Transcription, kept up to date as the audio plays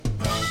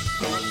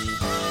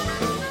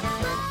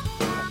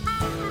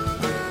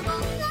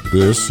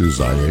This is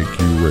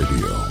IAQ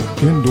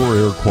Radio, Indoor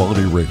Air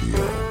Quality Radio,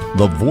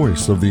 the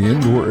voice of the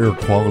indoor air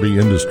quality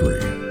industry,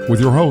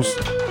 with your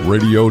host,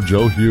 Radio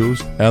Joe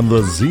Hughes, and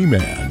the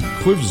Z-Man,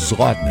 Cliff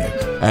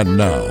Zlotnick. And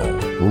now,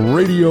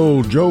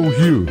 Radio Joe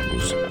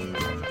Hughes.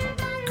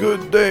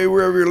 Good day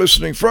wherever you're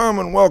listening from,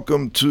 and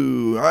welcome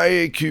to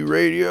IAQ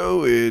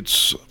Radio.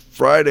 It's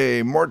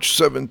Friday, March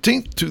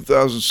 17th,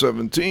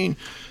 2017.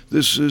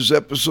 This is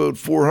episode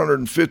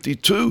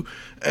 452,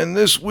 and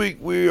this week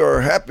we are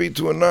happy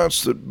to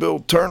announce that Bill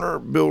Turner,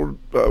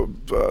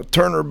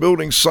 Turner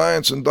Building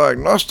Science and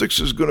Diagnostics,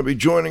 is going to be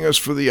joining us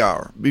for the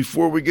hour.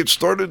 Before we get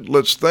started,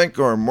 let's thank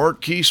our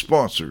marquee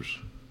sponsors.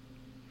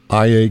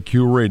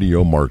 IAQ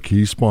Radio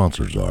marquee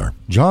sponsors are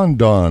John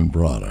Don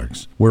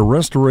Products, where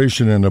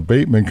restoration and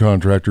abatement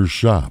contractors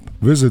shop.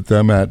 Visit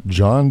them at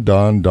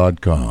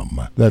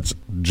jondon.com. That's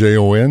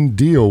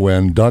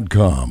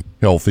JONDON.com.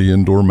 Healthy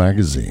Indoor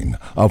Magazine,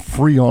 a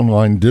free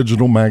online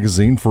digital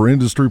magazine for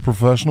industry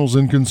professionals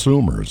and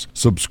consumers.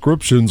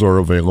 Subscriptions are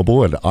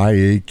available at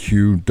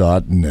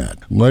IAQ.net.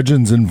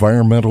 Legends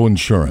Environmental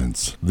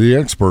Insurance, the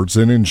experts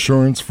in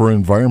insurance for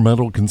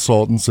environmental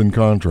consultants and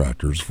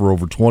contractors for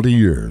over 20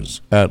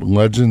 years at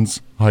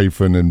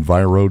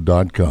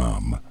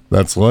legends-enviro.com.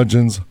 That's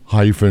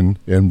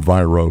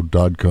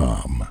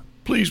legends-enviro.com.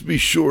 Please be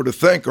sure to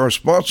thank our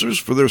sponsors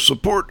for their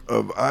support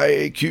of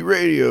IAQ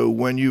Radio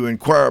when you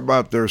inquire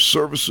about their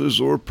services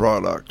or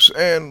products.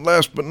 And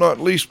last but not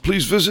least,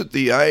 please visit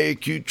the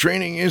IAQ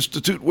Training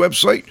Institute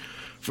website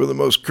for the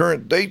most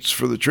current dates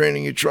for the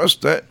training you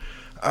trust at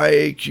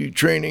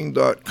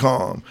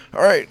IAQtraining.com.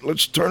 All right,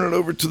 let's turn it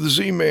over to the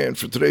Z-Man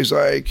for today's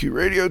IAQ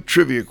Radio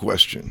trivia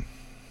question.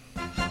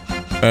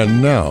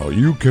 And now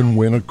you can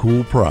win a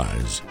cool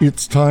prize.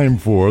 It's time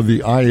for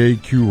the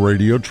IAQ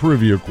Radio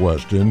Trivia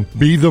question.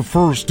 Be the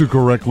first to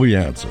correctly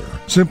answer.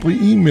 Simply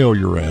email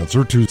your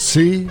answer to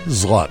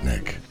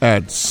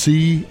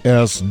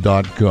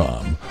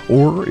czlotnick@cs.com.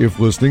 Or if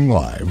listening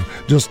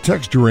live, just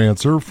text your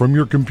answer from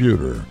your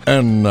computer.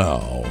 And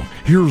now,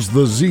 here's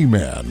the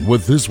Z-Man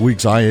with this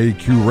week's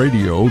IAQ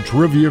Radio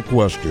Trivia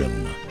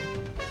question.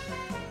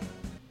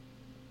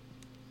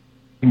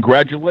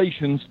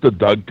 Congratulations to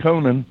Doug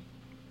Conan.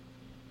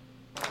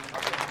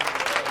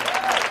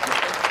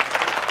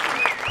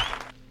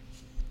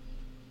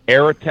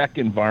 Aerotech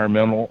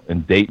Environmental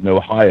in Dayton,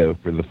 Ohio,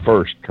 for the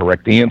first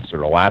correct answer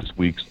to last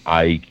week's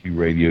IAQ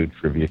Radio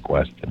Trivia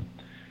question.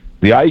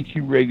 The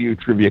IAQ Radio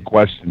Trivia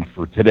question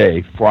for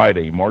today,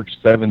 Friday, March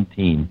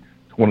 17,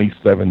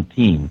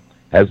 2017,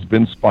 has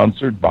been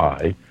sponsored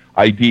by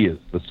Ideas,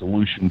 the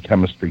solution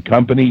chemistry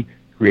company,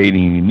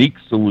 creating unique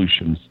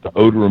solutions to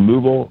odor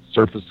removal,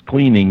 surface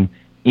cleaning,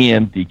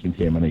 and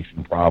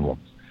decontamination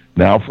problems.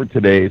 Now for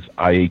today's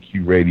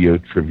IAQ Radio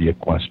Trivia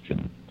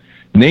question.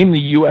 Name the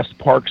U.S.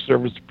 Park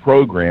Service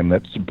program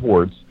that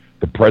supports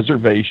the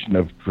preservation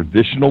of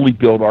traditionally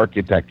built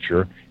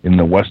architecture in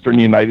the western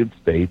United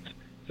States,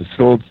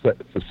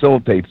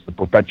 facilitates the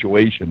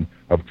perpetuation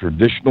of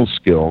traditional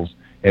skills,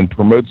 and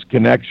promotes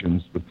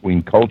connections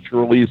between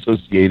culturally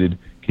associated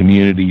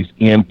communities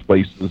and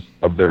places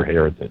of their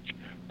heritage.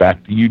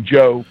 Back to you,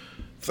 Joe.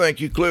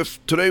 Thank you,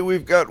 Cliff. Today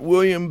we've got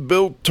William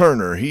Bill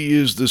Turner. He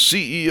is the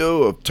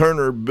CEO of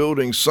Turner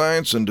Building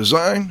Science and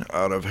Design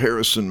out of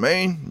Harrison,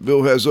 Maine.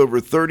 Bill has over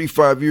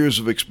 35 years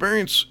of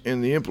experience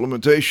in the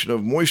implementation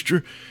of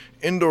moisture,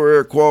 indoor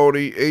air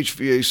quality,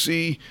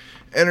 HVAC,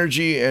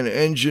 energy, and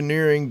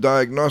engineering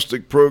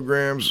diagnostic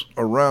programs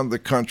around the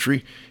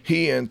country.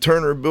 He and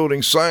Turner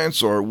Building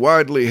Science are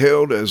widely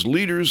hailed as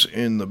leaders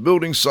in the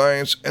building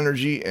science,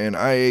 energy, and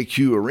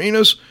IAQ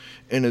arenas.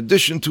 In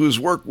addition to his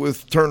work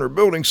with Turner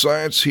Building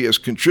Science, he has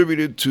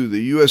contributed to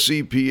the US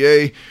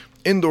EPA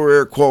Indoor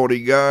Air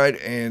Quality Guide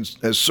and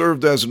has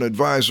served as an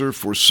advisor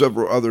for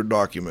several other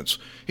documents.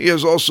 He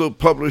has also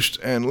published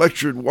and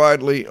lectured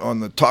widely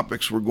on the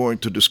topics we're going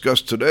to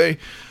discuss today.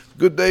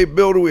 Good day,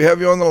 Bill. Do we have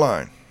you on the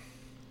line?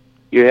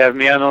 You have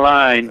me on the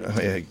line.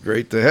 Hey,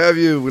 great to have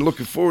you. We're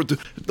looking forward to.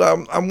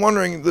 I'm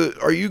wondering,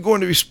 are you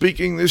going to be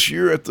speaking this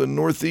year at the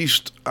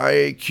Northeast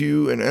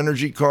IAQ and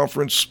Energy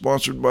Conference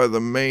sponsored by the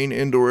Maine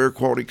Indoor Air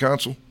Quality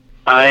Council?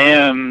 I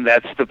am.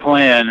 That's the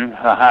plan.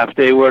 A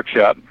half-day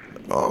workshop.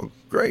 Oh,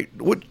 great.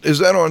 What is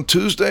that, on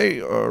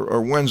Tuesday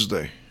or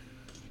Wednesday?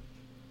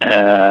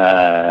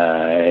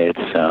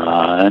 It's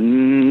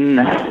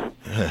on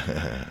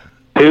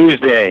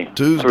Tuesday.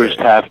 First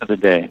half of the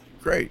day.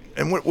 Great.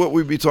 And what will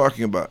we be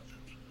talking about?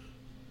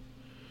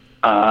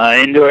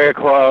 Indoor air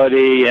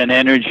quality and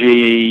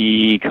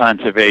energy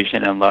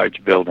conservation in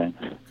large buildings.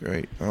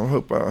 Great. I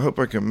hope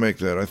I can make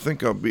that. I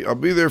think I'll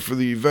be there for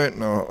the event,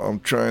 and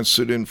I'll try and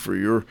sit in for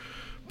your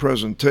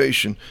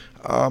presentation.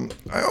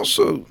 I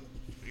also,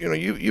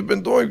 you've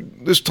been doing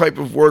this type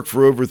of work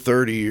for over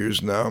 30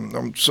 years now.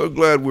 I'm so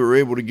glad we were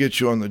able to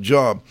get you on the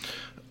job.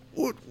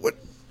 What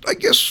I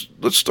guess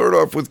let's start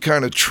off with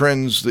kind of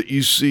trends that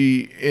you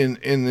see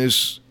in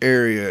this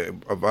area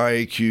of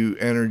IAQ,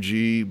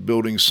 energy,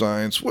 building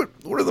science. What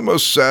are the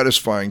most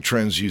satisfying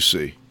trends you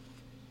see?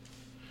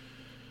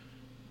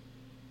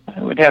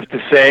 would have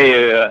to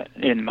say,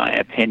 in my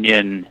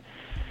opinion,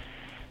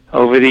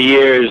 over the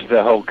years,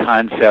 the whole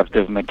concept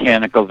of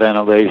mechanical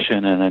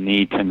ventilation and the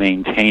need to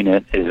maintain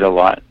it is a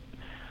lot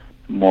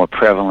more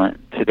prevalent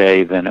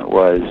today than it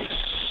was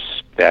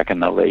back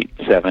in the late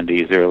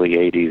 70s, early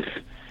 80s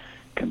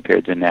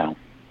compared to now.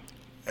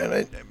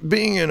 And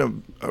being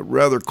in a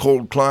rather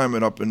cold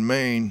climate up in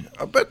Maine,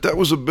 I bet that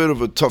was a bit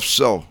of a tough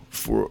sell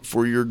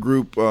for your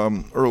group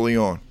early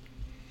on.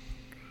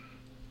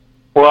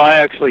 Well, I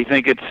actually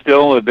think it's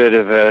still a bit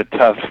of a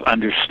tough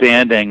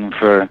understanding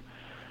for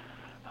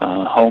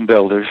home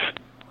builders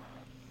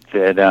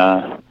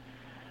that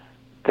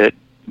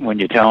when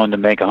you tell them to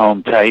make a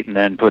home tight and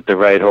then put the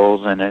right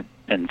holes in it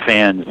and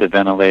fans to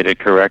ventilate it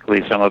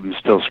correctly, some of them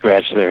still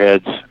scratch their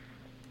heads.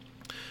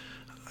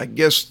 I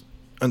guess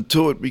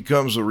until it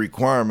becomes a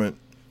requirement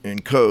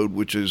in code,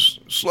 which is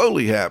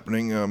slowly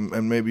happening,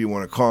 and maybe you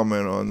want to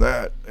comment on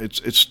that,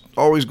 it's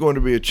always going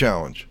to be a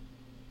challenge.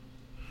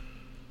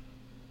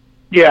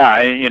 Yeah,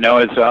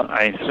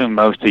 I assume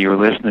most of your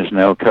listeners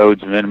know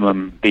code's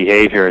minimum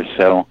behavior,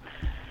 so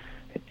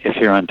if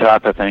you're on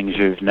top of things,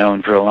 you've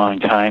known for a long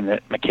time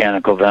that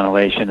mechanical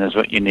ventilation is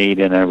what you need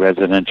in a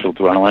residential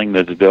dwelling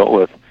that's built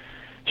with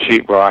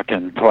sheetrock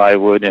and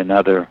plywood and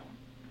other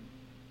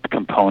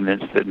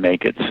components that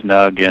make it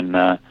snug. And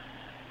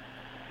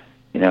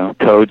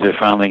codes are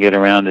finally get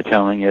around to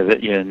telling you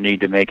that you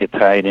need to make it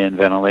tight and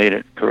ventilate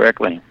it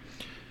correctly.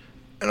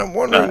 And I'm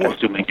wondering,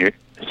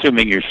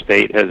 assuming your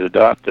state has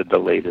adopted the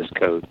latest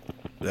code.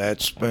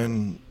 That's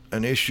been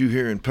an issue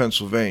here in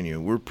Pennsylvania.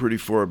 We're pretty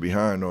far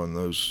behind on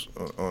those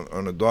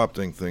on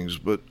adopting things,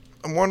 but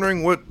I'm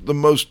wondering what the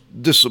most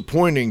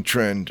disappointing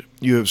trend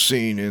you have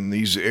seen in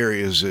these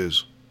areas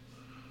is.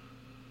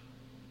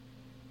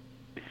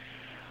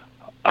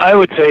 I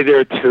would say there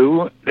are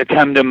two that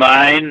come to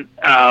mind.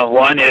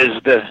 One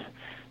is that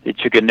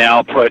you can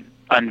now put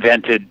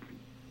unvented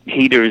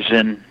heaters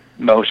in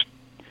most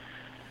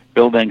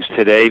buildings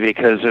today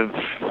because of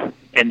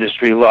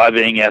industry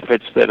lobbying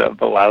efforts that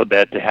have allowed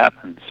that to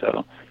happen.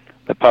 So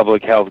the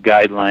public health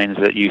guidelines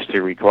that used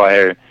to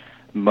require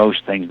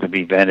most things to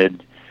be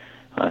vented,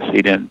 so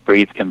you didn't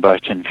breathe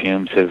combustion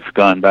fumes, have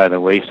gone by the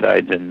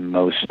wayside in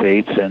most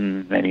states,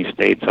 and many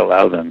states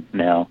allow them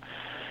now.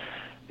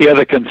 The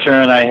other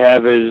concern I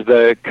have is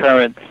the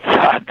current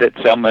thought that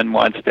someone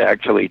wants to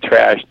actually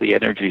trash the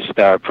Energy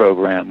Star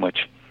program,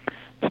 which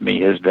to me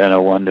has been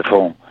a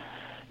wonderful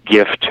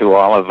gift to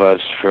all of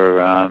us for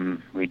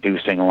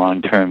reducing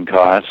long-term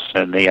costs.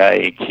 And the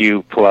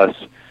IAQ Plus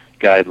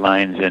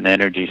guidelines in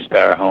Energy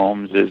Star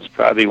homes is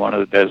probably one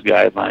of the best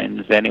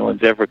guidelines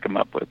anyone's ever come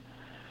up with.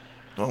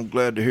 I'm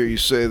glad to hear you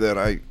say that.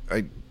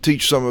 I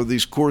teach some of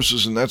these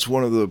courses, and that's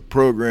one of the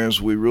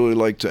programs we really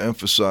like to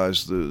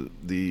emphasize.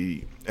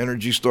 The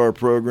Energy Star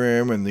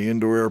program and the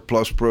Indoor Air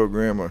Plus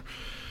program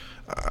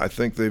I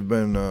think they've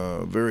been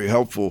very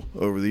helpful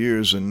over the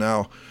years, and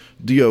now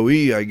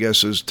DOE, I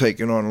guess, has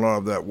taken on a lot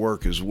of that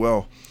work as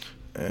well,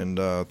 and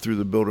through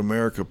the Build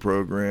America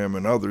program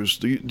and others.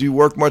 Do you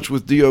work much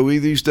with DOE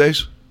these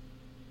days?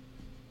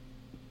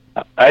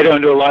 I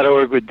don't do a lot of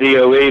work with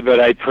DOE, but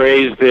I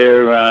praise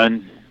their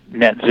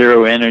Net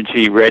Zero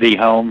Energy Ready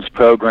Homes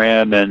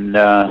program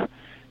and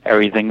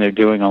everything they're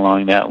doing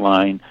along that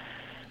line.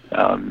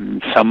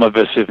 Some of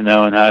us have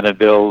known how to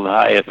build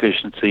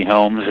high-efficiency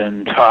homes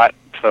and taught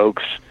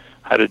folks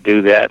how to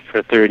do that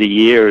for 30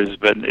 years,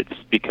 but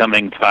it's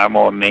becoming far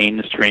more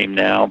mainstream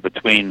now.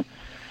 Between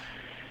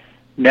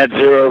Net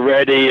Zero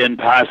Ready and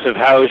Passive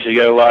House, you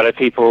get a lot of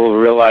people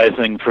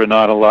realizing for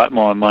not a lot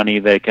more money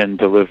they can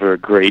deliver a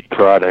great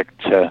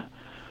product to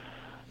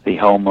the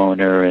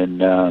homeowner,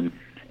 and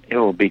it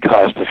will be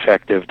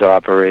cost-effective to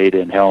operate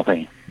and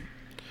healthy.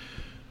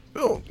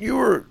 Bill, you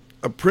were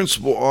a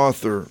principal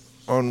author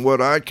on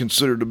what I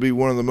consider to be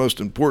one of the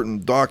most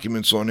important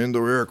documents on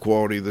indoor air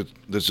quality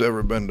that's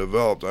ever been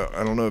developed.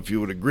 I don't know if you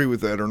would agree with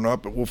that or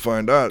not, but we'll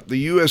find out. The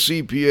U.S.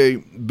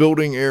 EPA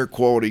Building Air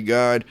Quality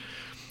Guide,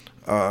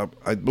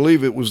 I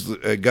believe it was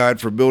a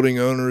guide for building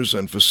owners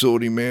and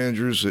facility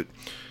managers. It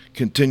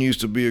continues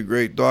to be a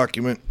great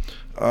document.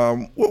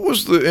 What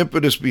was the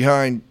impetus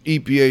behind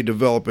EPA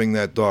developing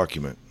that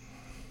document?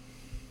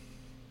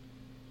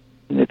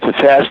 It's a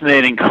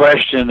fascinating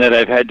question that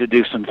I've had to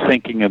do some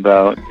thinking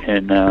about,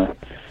 and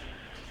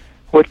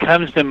what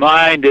comes to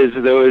mind is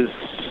there was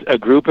a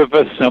group of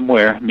us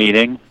somewhere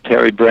meeting,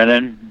 Terry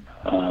Brennan,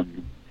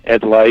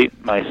 Ed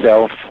Light,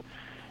 myself,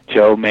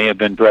 Joe may have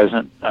been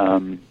present,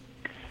 and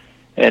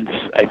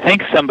I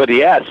think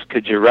somebody asked,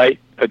 could you write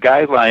a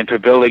guideline for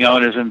building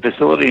owners and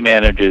facility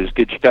managers?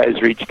 Could you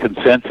guys reach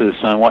consensus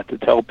on what to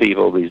tell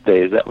people these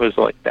days? That was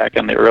like back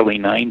in the early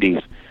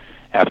 90s,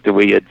 after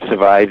we had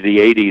survived the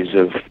 80s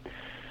of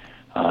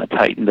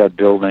tightened up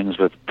buildings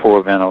with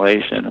poor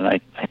ventilation, and I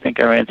think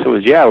our answer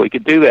was, yeah, we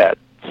could do that.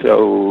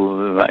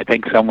 So I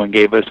think someone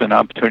gave us an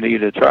opportunity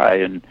to try,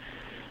 and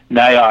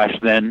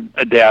NIOSH then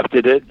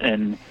adapted it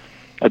and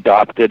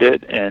adopted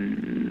it,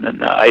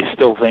 and I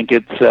still think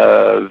it's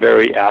a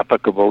very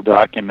applicable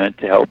document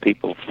to help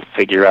people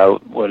figure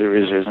out what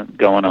isn't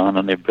going on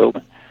in their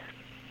building.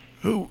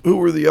 Who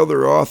were the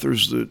other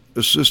authors that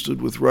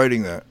assisted with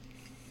writing that?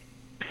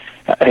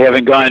 I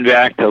haven't gone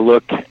back to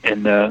look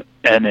in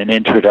an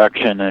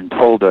introduction and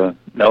pulled a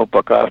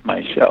notebook off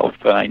my shelf,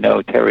 but I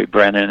know Terry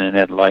Brennan and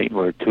Ed Light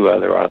were two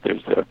other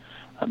authors.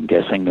 I'm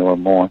guessing there were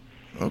more.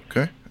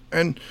 Okay.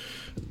 And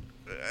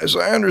as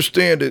I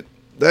understand it,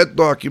 that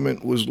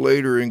document was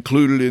later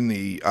included in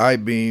the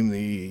IBEAM,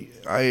 the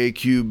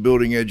IAQ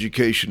Building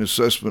Education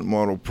Assessment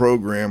Model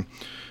Program,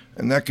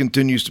 and that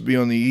continues to be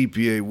on the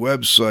EPA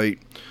website.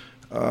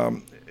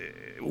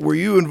 Were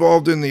you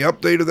involved in the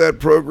update of that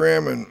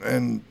program?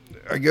 And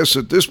I guess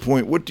at this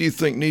point, what do you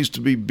think needs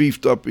to be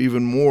beefed up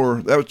even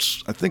more?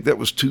 I think that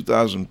was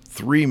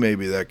 2003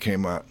 maybe that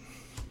came out.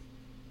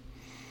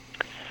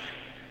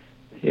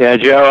 Yeah,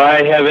 Joe,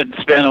 I haven't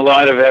spent a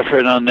lot of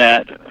effort on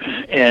that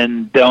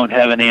and don't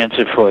have an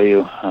answer for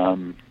you.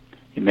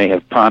 You may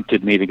have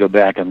prompted me to go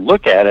back and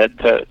look at it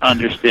to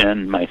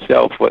understand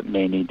myself what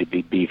may need to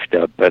be beefed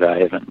up, but I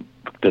haven't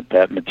looked at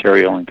that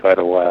material in quite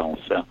a while,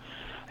 so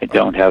I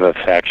don't have a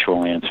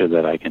factual answer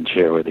that I can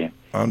share with you.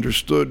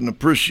 Understood and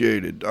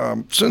appreciated.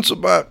 Since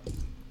about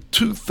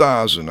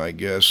 2000, I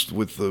guess,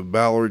 with the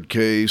Ballard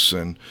case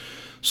and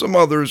some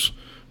others,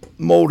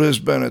 mold has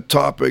been a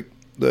topic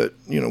that,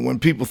 when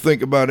people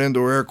think about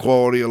indoor air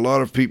quality, a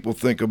lot of people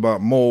think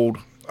about mold.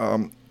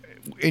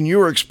 In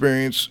your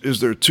experience,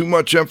 is there too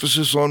much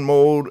emphasis on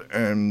mold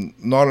and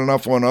not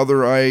enough on other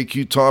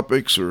IAQ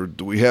topics, or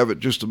do we have it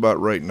just about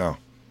right now?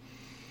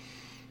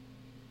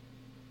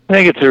 I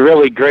think it's a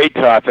really great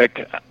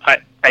topic.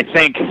 I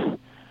think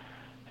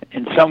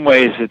in some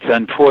ways it's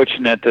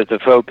unfortunate that the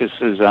focus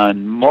is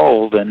on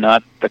mold and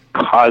not the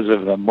cause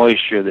of the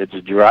moisture that's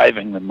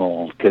driving the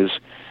mold, because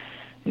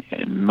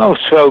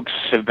most folks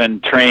have been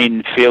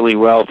trained fairly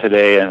well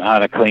today on how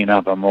to clean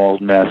up a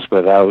mold mess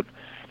without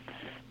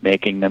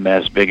making the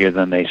mess bigger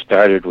than they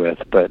started with.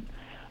 But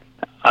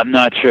I'm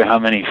not sure how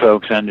many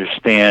folks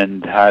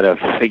understand how to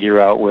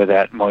figure out where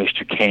that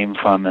moisture came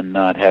from and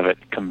not have it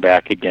come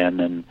back again.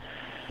 And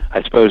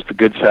I suppose the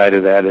good side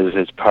of that is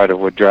it's part of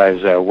what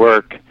drives our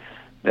work.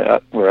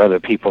 Where other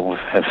people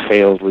have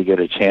failed, we get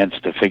a chance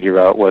to figure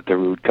out what the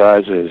root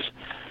cause is.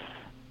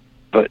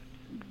 But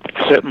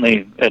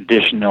certainly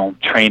additional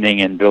training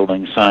in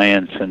building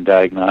science and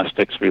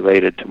diagnostics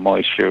related to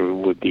moisture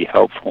would be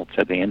helpful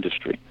to the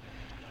industry.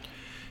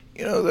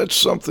 That's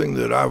something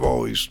that I've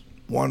always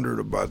wondered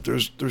about.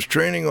 There's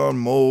training on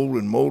mold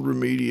and mold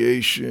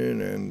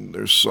remediation, and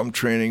there's some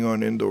training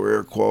on indoor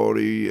air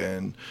quality,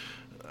 and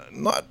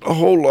not a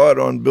whole lot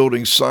on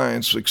building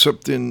science,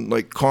 except in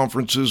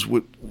conferences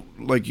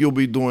like you'll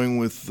be doing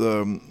with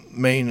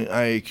Maine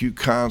IAQ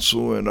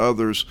Council and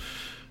others.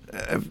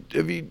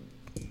 Have you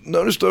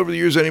noticed over the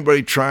years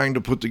anybody trying to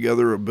put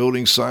together a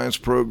building science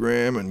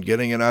program and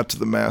getting it out to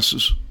the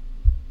masses?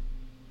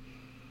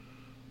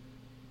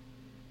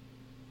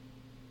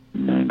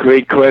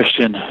 Great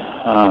question.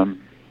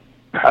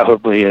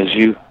 Probably, as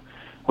you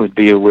would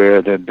be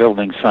aware, the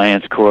Building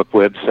Science Corp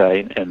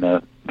website and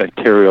the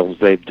materials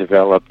they've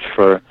developed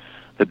for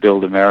the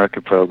Build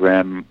America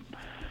program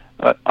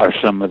are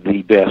some of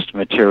the best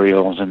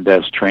materials and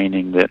best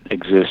training that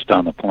exist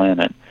on the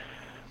planet.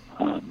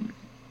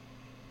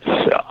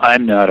 So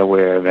I'm not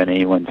aware of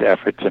anyone's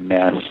effort to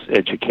mass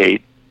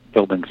educate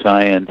building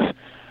science,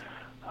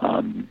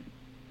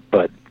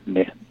 but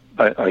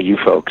are you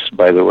folks,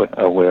 by the way,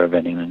 aware of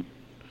anything?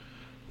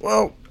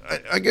 Well,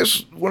 I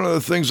guess one of the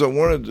things I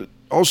wanted to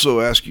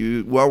also ask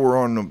you, while we're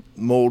on the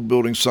mold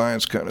building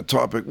science kind of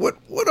topic,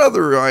 what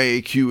other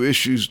IAQ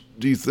issues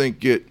do you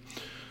think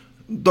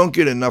don't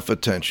get enough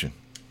attention?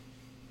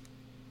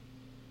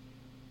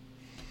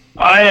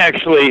 I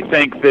actually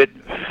think that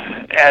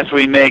as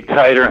we make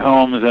tighter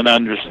homes and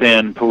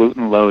understand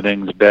pollutant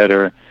loadings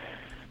better,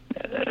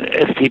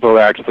 if people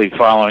are actually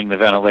following the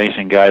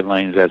ventilation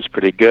guidelines, that's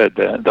pretty good.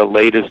 The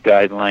latest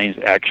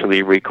guidelines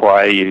actually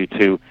require you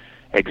to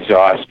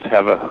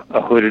have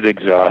a hooded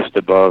exhaust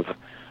above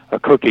a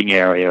cooking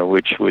area,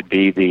 which would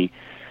be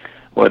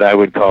what I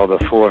would call the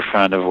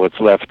forefront of what's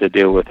left to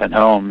deal with in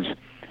homes.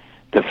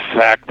 The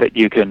fact that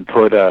you can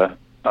put a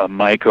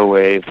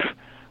microwave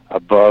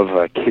above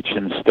a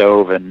kitchen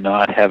stove and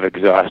not have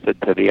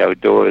exhausted to the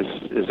outdoors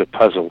is a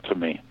puzzle to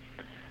me.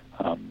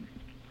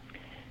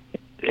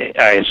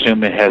 I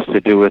assume it has to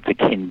do with the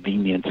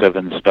convenience of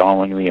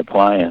installing the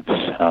appliance,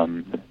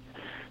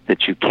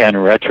 that you can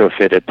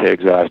retrofit it to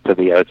exhaust to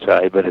the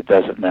outside, but it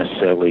doesn't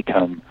necessarily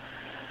come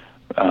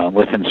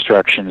with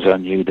instructions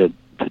on you to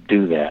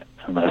do that,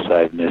 unless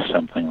I've missed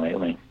something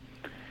lately.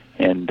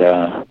 And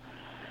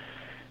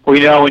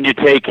we know when you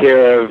take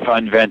care of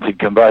unvented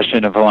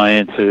combustion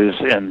appliances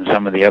and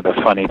some of the other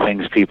funny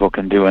things people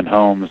can do in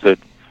homes, that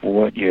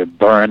what you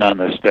burn on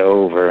the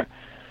stove or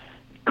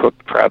cook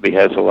probably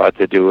has a lot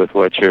to do with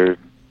what your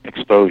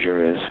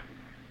exposure is.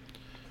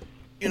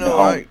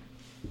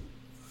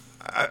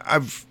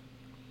 I've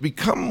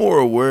become more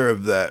aware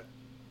of that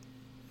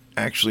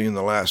actually in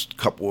the last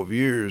couple of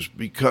years,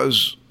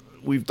 because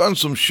we've done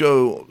some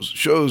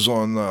shows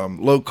on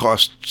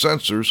low-cost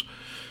sensors,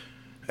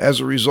 as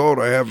a result,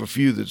 I have a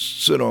few that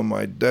sit on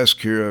my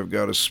desk here. I've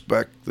got a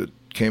spec that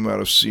came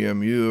out of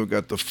CMU. I've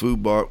got the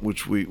Foobot,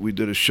 which we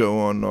did a show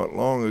on not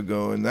long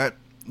ago, and that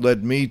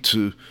led me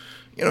to,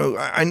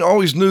 I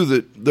always knew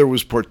that there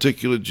was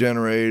particulate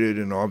generated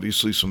and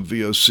obviously some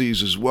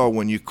VOCs as well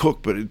when you cook,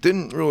 but it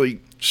didn't really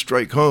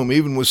strike home,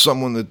 even with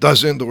someone that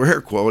does indoor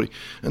air quality,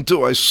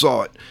 until I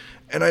saw it.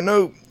 And I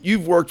know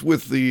you've worked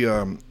with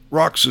the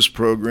Roxas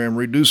program,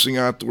 reducing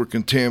outdoor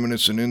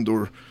contaminants in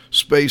indoor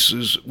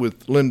spaces,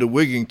 with Linda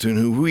Wigington,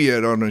 who we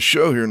had on a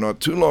show here not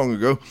too long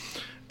ago.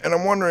 And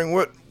I'm wondering,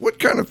 what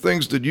kind of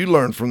things did you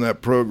learn from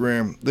that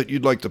program that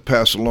you'd like to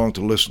pass along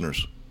to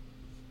listeners?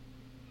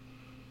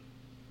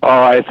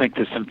 Oh, I think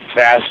there's some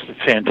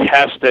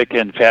fantastic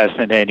and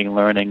fascinating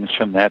learnings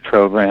from that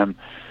program.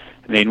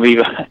 I mean,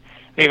 we've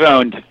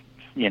owned,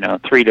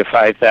 $3,000 to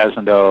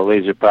 $5,000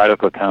 laser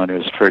particle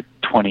counters for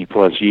 20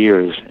 plus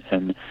years,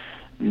 and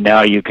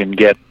now you can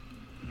get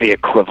the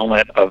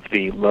equivalent of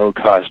the low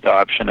cost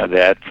option of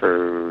that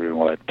for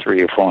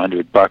 $300 or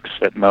 $400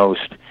 at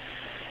most.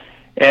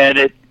 And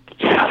it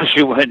tells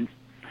you when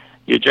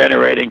you're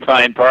generating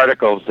fine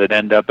particles that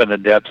end up in the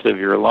depths of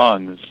your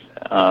lungs.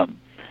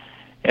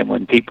 And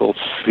when people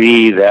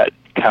see that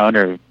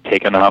counter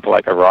taken off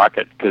like a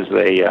rocket because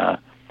they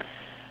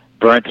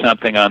burnt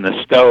something on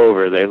the stove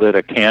or they lit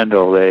a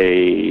candle,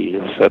 they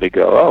sort of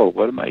go, oh,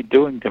 what am I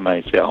doing to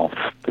myself?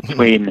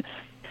 Between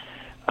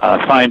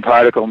fine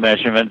particle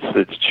measurements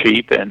that's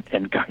cheap, and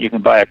you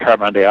can buy a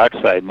carbon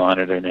dioxide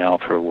monitor now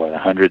for,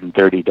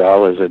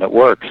 $130, and it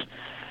works.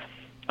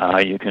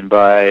 You can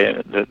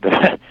buy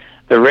the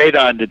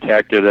radon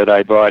detector that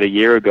I bought a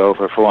year ago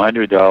for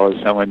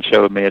 $400. Someone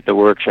showed me at the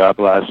workshop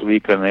last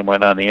week, and they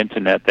went on the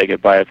internet. They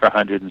could buy it for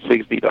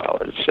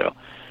 $160. So,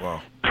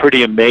 wow.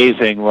 Pretty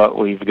amazing what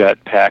we've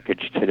got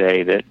packaged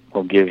today that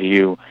will give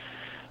you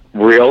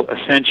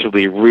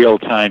essentially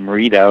real-time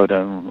readout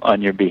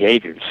on your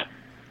behaviors.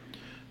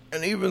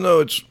 And even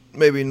though it's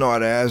maybe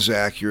not as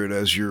accurate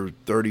as your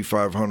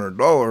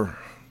 $3,500,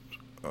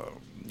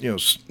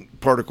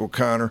 particle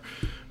counter,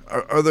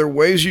 are there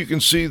ways you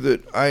can see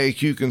that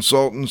IAQ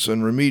consultants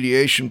and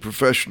remediation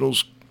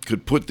professionals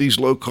could put these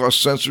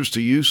low-cost sensors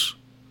to use?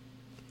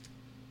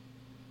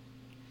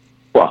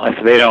 Well,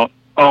 if they don't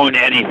own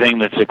anything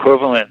that's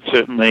equivalent,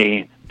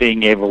 certainly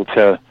being able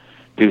to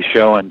do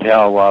show and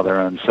tell while they're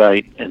on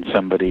site in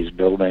somebody's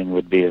building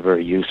would be a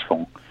very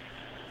useful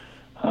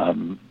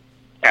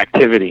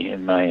activity,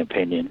 in my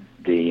opinion.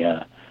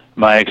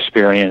 My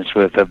experience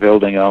with a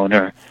building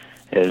owner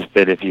is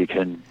that if you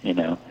can,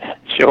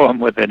 show them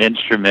with an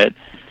instrument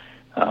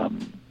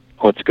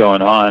what's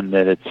going on,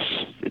 that it's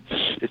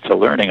a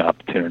learning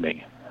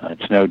opportunity.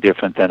 It's no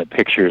different than a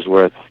picture's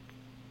worth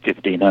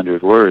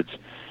 1,500 words.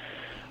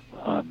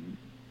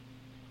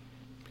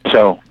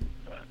 So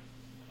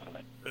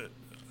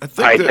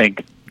I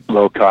think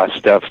low-cost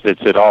stuff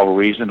that's at all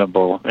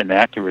reasonable in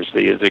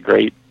accuracy is a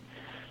great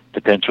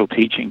potential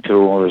teaching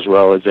tool as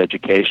well as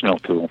educational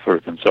tool for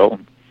a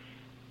consultant.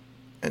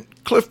 And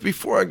Cliff,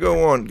 before I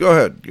go on, go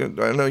ahead.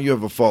 I know you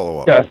have a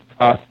follow-up. Yes,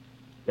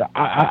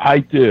 I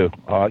do.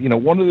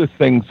 One of the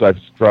things I've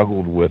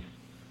struggled with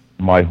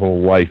my whole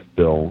life,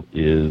 Bill,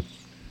 is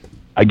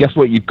I guess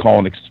what you'd call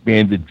an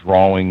expanded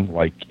drawing,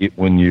 like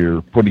when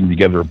you're putting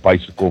together a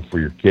bicycle for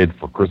your kid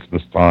for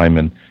Christmas time,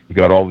 and you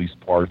got all these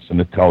parts, and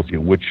it tells you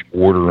which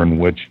order in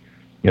which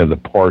the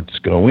parts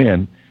go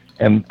in.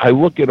 And I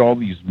look at all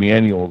these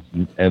manuals,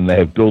 and they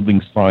have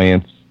building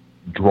science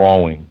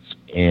drawings,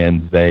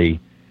 and they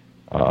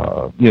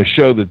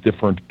show the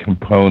different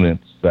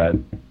components that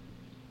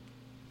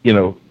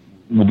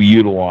will be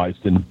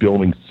utilized in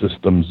building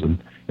systems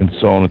and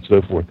so on and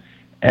so forth.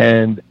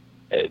 And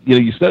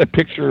you said a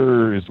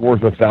picture is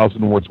worth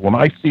 1,000 words. When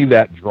I see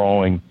that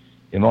drawing,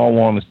 in all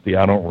honesty,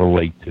 I don't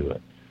relate to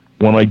it.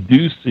 When I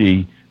do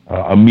see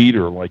a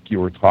meter like you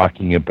were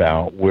talking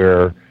about,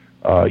 where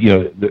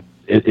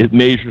it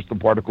measures the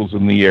particles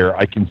in the air,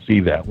 I can see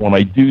that. When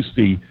I do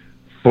see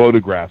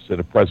photographs at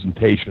a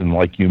presentation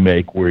like you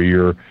make, where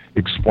you're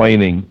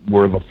explaining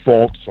where the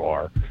faults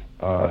are,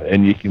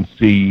 and you can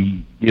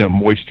see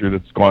moisture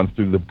that's gone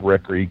through the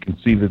brick, or you can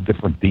see the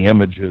different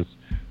damages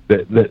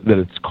that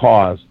it's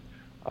caused.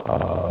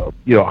 I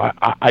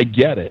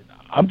get it.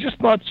 I'm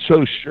just not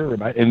so sure.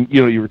 And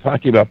you were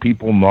talking about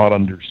people not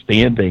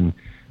understanding,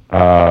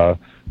 about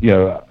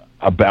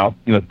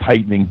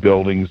tightening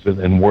buildings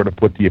and where to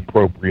put the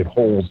appropriate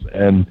holes.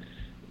 And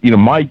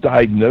my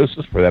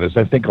diagnosis for that is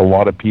I think a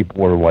lot of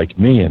people are like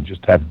me and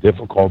just have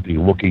difficulty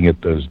looking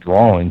at those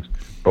drawings.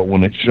 But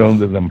when it's shown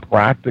to them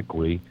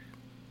practically,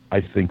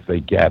 I think they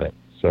get it.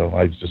 So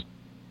I just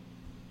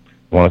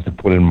wanted to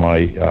put in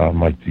my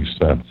 2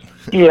 cents.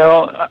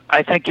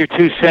 I think your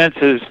 2 cents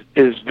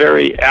is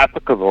very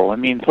applicable. I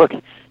mean, look,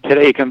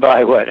 today you can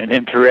buy an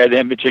infrared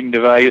imaging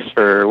device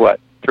for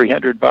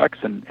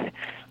 $300, and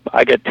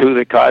I got 2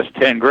 that cost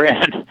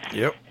 $10,000.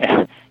 Yep.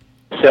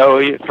 So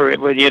when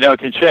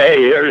can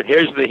say,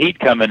 here's the heat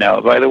coming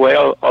out. By the way,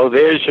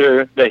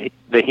 there's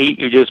the heat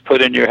you just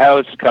put in your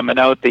house coming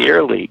out the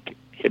air leak.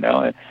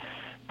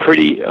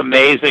 Pretty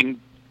amazing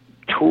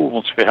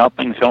tools for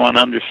helping someone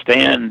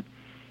understand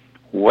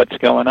what's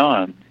going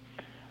on.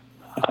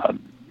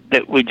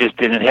 That we just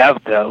didn't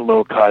have the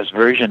low-cost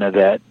version of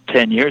that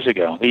 10 years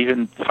ago,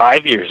 even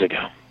 5 years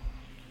ago.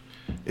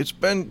 It's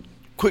been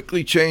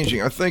quickly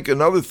changing. I think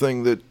another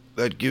thing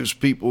that gives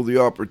people the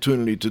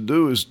opportunity to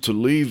do is to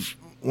leave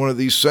one of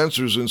these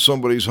sensors in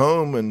somebody's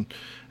home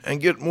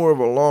and get more of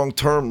a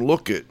long-term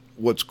look at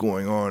what's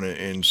going on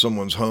in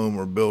someone's home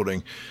or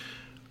building.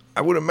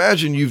 I would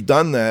imagine you've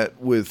done that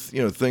with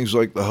things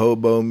like the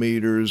hobo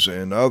meters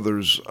and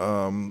others,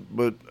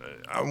 but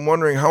I'm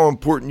wondering how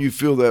important you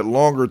feel that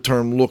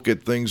longer-term look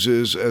at things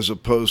is, as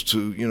opposed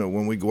to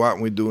when we go out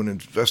and we do an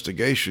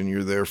investigation,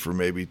 you're there for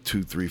maybe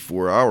 2, 3,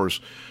 4 hours.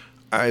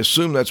 I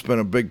assume that's been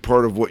a big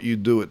part of what you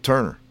do at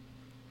Turner.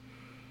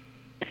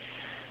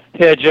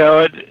 Yeah,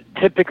 Joe.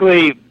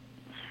 Typically,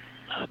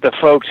 the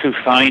folks who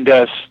find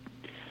us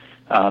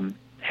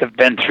have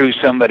been through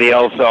somebody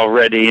else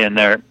already, and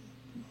they're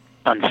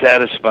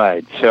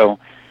unsatisfied. So,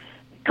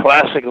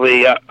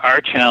 classically, our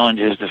challenge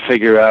is to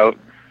figure out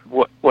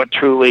what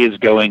truly is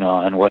going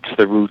on, what's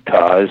the root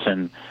cause,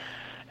 and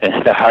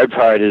the hard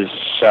part is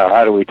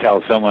how do we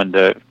tell someone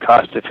to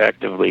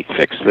cost-effectively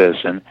fix this?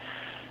 And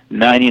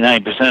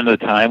 99% of the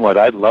time, what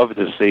I'd love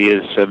to see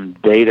is some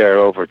data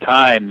over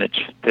time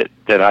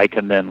that I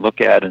can then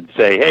look at and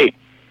say, hey,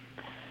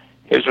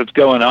 here's what's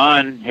going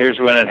on, here's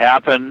when it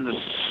happens,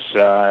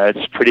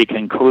 it's pretty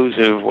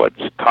conclusive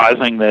what's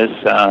causing this,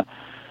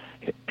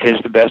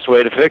 here's the best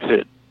way to fix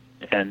it.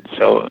 And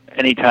so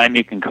anytime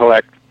you can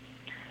collect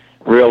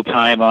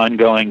real-time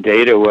ongoing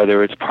data,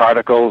 whether it's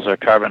particles or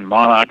carbon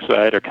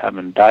monoxide or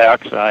carbon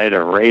dioxide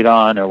or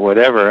radon or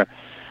whatever,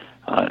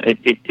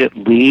 it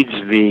leads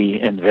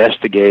the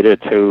investigator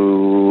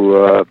to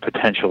a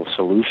potential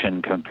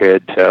solution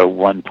compared to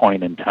one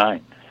point in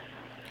time.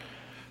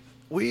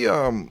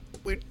 We're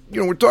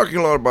talking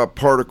a lot about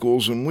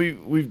particles, and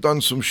we've done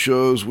some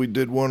shows. We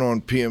did one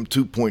on PM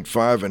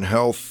 2.5 and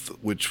health,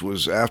 which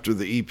was after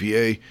the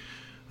EPA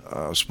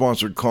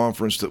sponsored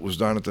conference that was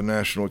done at the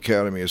National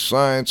Academy of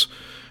Science.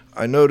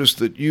 I noticed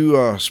that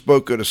you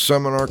spoke at a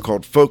seminar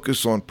called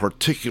Focus on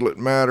Particulate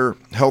Matter,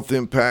 Health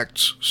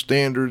Impacts,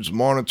 Standards,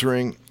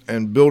 Monitoring,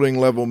 and Building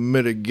Level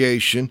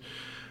Mitigation,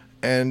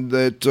 and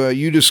that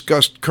you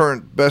discussed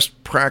current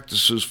best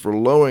practices for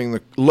lowering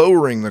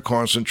the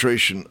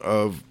concentration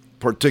of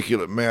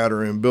particulate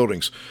matter in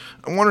buildings.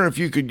 I'm wondering if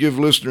you could give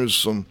listeners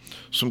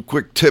some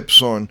quick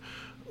tips on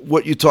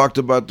what you talked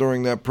about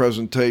during that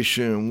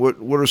presentation, and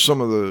what are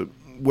some of the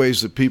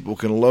ways that people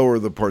can lower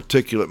the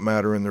particulate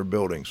matter in their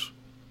buildings.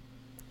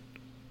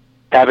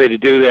 Happy to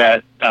do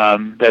that.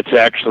 That's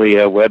actually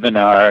a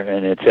webinar,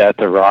 and it's at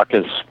the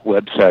ROCUS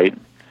website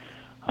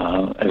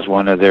as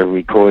one of their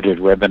recorded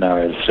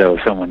webinars, so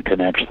someone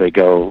can actually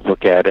go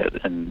look at it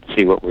and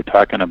see what we're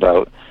talking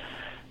about.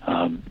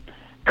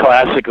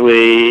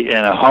 Classically, in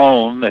a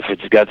home, if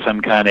it's got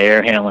some kind of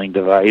air handling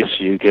device,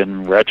 you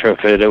can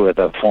retrofit it with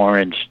a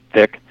 4-inch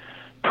thick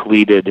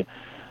pleated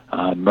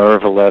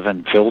MERV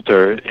 11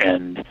 filter,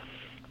 and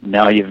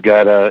now you've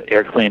got a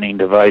air cleaning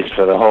device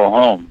for the whole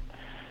home.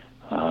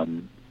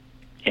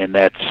 And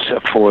that's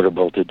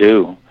affordable to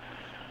do.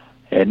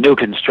 In new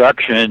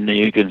construction,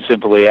 you can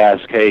simply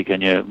ask, hey, can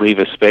you leave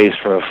a space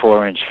for a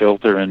 4-inch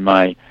filter in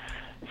my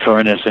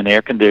furnace and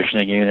air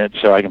conditioning unit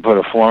so I can put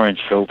a 4-inch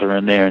filter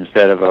in there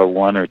instead of a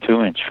 1 or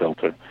 2-inch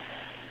filter.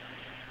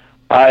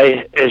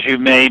 I, as you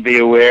may be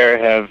aware,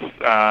 have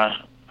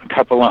a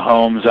couple of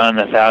homes on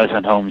the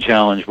 1,000 Home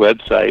Challenge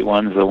website.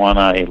 One's the one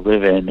I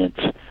live in.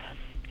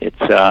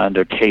 It's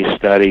under case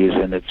studies,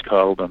 and it's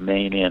called a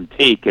Maine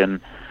Antique,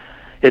 and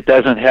it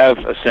doesn't have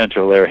a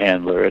central air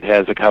handler. It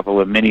has a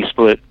couple of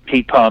mini-split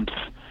heat pumps,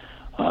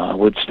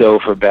 wood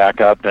stove for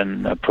backup,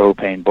 and a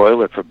propane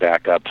boiler for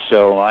backup.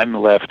 So I'm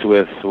left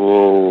with,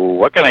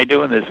 what can I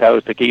do in this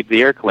house to keep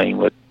the air clean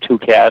with 2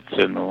 cats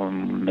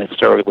and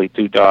historically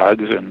 2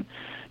 dogs and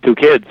 2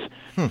 kids?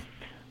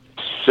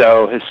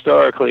 So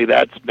historically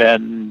that's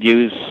been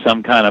used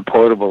some kind of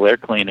portable air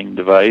cleaning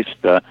device.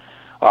 The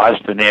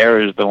Austin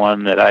Air is the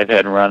one that I've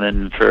had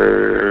running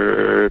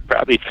for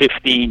probably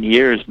 15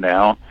 years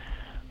now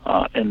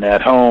in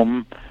that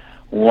home.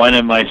 One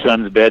in my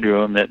son's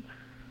bedroom that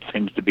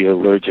seems to be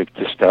allergic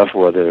to stuff,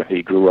 whether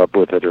he grew up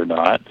with it or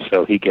not.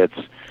 So he gets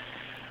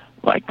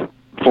like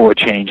 4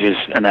 changes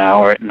an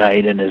hour at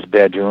night in his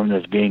bedroom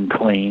that's being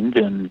cleaned,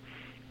 and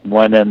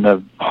one in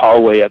the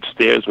hallway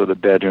upstairs where the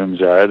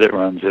bedrooms are that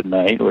runs at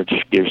night, which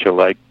gives you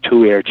like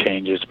 2 air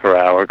changes per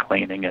hour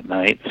cleaning at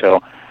night.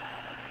 So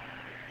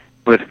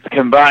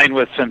combined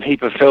with some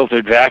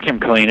HEPA-filtered vacuum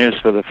cleaners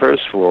for the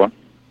first floor,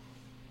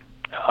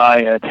 I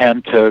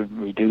attempt to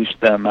reduce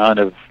the amount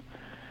of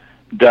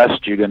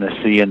dust you're going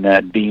to see in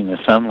that beam of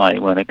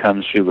sunlight when it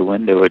comes through the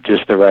window at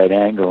just the right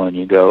angle, and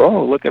you go,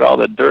 oh, look at all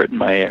the dirt in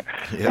my air.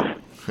 Yeah.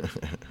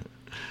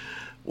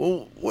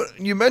 Well,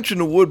 you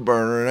mentioned a wood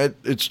burner, and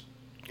it's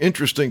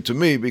interesting to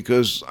me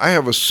because I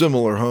have a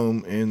similar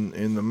home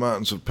in the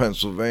mountains of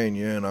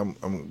Pennsylvania, and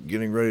I'm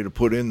getting ready to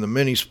put in the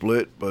mini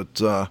split,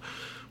 but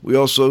we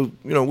also,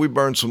 we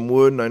burn some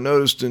wood, and I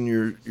noticed in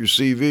your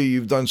CV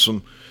you've done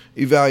some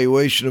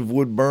evaluation of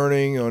wood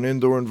burning on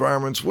indoor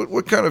environments.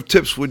 What kind of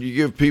tips would you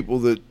give people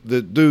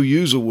that do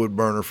use a wood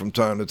burner from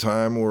time to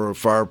time, or a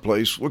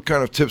fireplace? What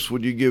kind of tips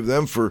would you give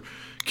them for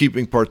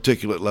keeping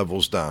particulate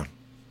levels down?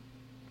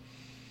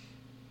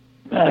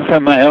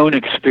 From my own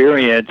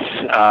experience,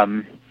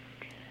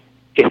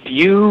 if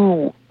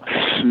you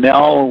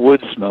smell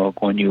wood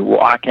smoke when you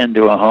walk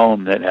into a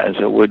home that has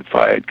a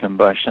wood-fired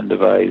combustion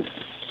device,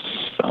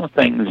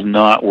 something's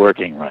not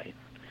working right.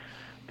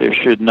 There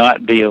should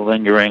not be a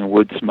lingering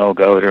wood smoke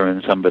odor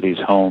in somebody's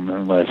home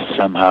unless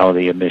somehow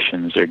the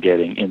emissions are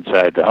getting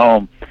inside the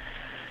home.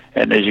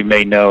 And as you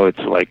may know, it's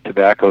like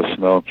tobacco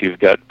smoke. You've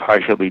got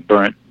partially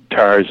burnt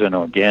tars and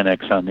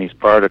organics on these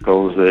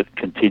particles that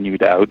continue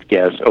to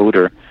outgas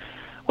odor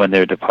when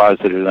they're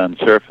deposited on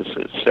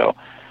surfaces. So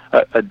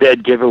a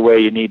dead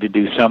giveaway you need to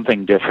do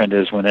something different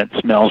is when it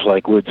smells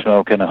like wood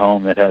smoke in a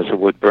home that has a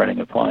wood-burning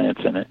appliance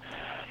in it.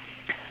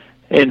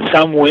 In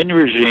some wind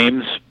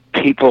regimes,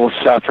 people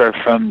suffer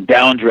from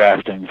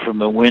downdrafting, from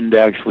the wind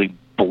actually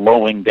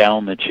blowing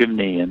down the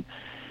chimney, and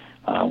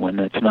when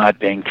it's not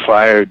being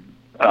fired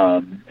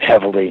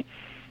heavily.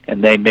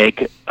 And they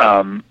make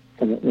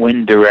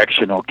wind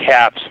directional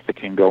caps that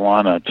can go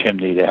on a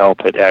chimney to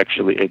help it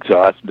actually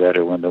exhaust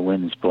better when the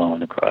wind's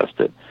blowing across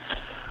it.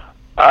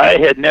 I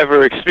had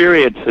never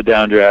experienced a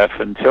downdraft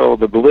until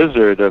the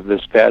blizzard of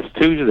this past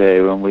Tuesday,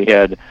 when we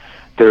had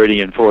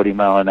 30 and 40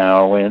 mile an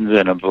hour winds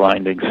and a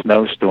blinding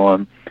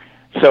snowstorm.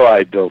 So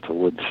I built a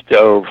wood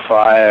stove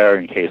fire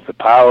in case the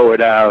power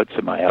went out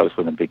so my house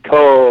wouldn't be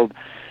cold.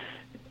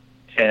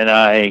 And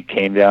I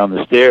came down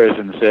the stairs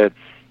and said,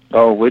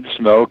 "Oh, wood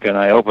smoke," and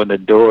I opened the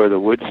door of the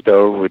wood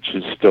stove, which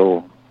is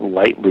still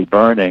lightly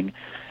burning,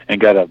 and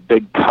got a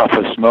big puff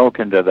of smoke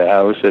into the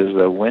house as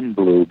the wind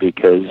blew,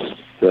 because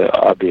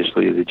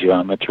obviously the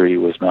geometry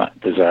was not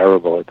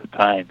desirable at the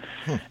time,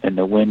 and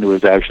the wind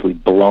was actually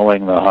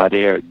blowing the hot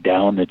air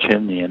down the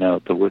chimney and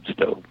out the wood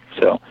stove.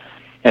 So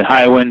in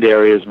high wind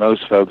areas,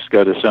 most folks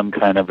go to some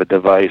kind of a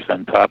device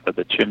on top of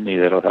the chimney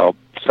that'll help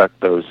suck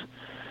those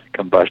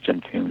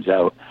combustion fumes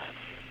out.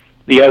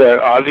 The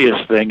other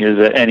obvious thing is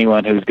that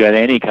anyone who's got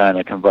any kind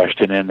of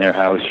combustion in their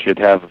house should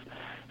have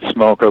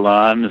smoke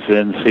alarms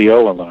and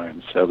CO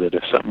alarms, so that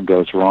if something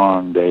goes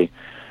wrong, they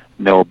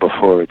know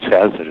before it's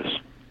hazardous.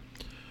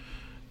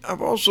 I've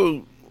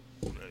also,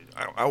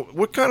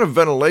 what kind of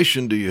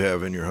ventilation do you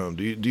have in your home?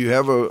 Do you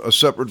have a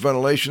separate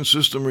ventilation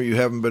system, or you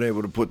haven't been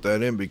able to put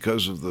that in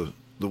because of the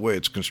way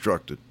it's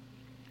constructed?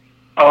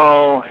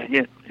 Oh,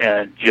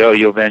 yeah, Joe,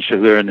 you'll eventually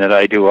learn that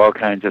I do all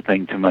kinds of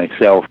things to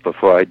myself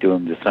before I do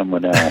them to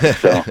someone else.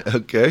 So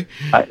okay.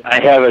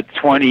 I have a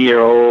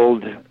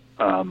 20-year-old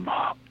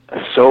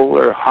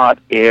solar hot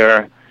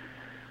air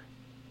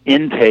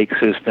intake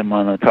system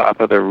on the top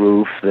of the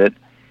roof that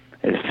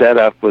is set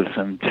up with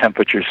some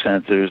temperature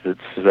sensors that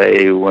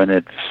say when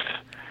it's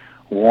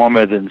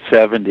warmer than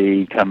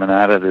 70 coming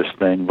out of this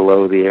thing,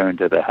 blow the air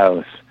into the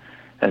house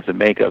as a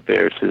makeup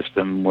air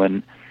system.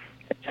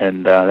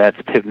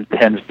 That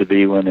tends to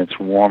be when it's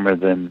warmer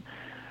than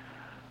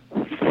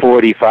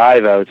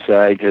 45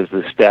 outside, because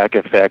the stack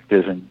effect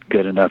isn't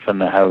good enough in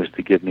the house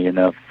to give me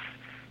enough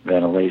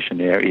ventilation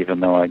air,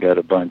 even though I got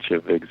a bunch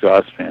of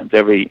exhaust fans.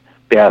 Every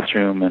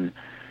bathroom and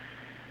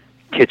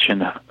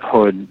kitchen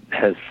hood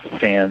has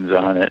fans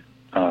on it.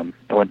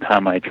 One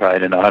time I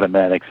tried an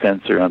automatic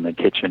sensor on the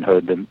kitchen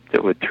hood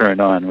that would turn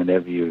on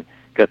whenever you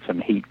got some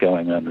heat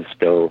going on the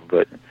stove,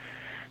 but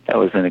that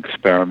was an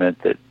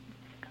experiment that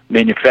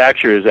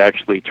manufacturers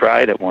actually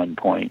tried at one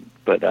point,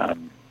 but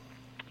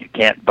you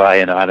can't buy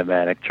an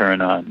automatic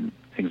turn-on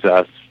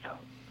exhaust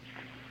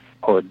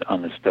hood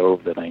on the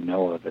stove that I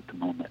know of at the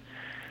moment.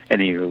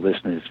 Any of your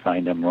listeners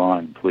find them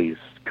wrong, please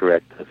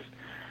correct us.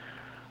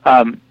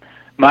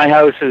 My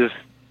house is,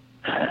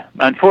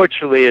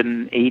 unfortunately,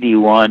 in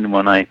 81,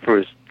 when I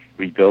first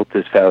rebuilt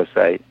this house,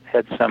 I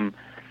had some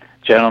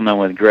gentleman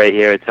with gray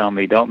hair tell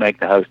me, "Don't make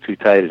the house too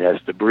tight, it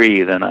has to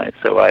breathe." And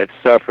so I've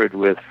suffered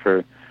with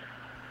for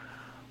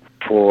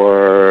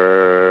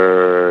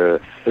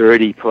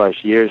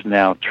 30-plus years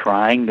now,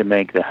 trying to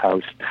make the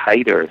house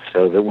tighter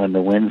so that when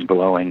the wind's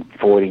blowing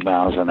 40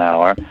 miles an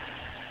hour,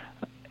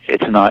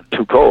 it's not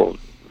too cold.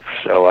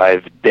 So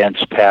I've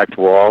dense packed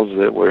walls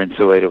that were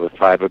insulated with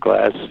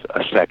fiberglass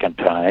a second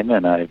time,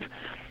 and I've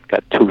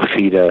got 2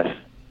 feet of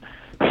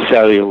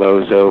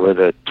cellulose over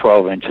the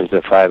 12 inches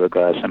of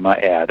fiberglass in my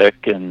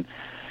attic, and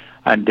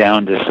I'm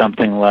down to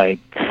something like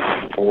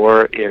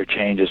 4 air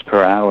changes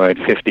per hour at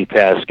 50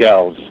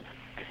 pascals.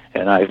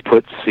 And I've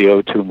put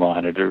CO2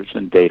 monitors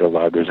and data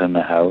loggers in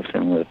the house,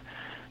 and with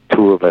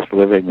 2 of us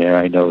living there,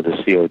 I know the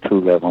CO2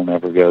 level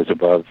never goes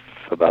above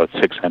about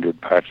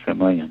 600 parts per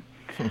million.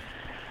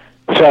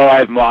 So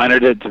I've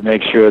monitored to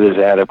make sure there's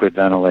adequate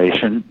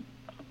ventilation.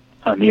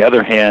 On the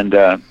other hand,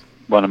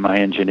 one of my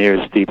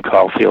engineers, Steve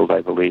Caulfield,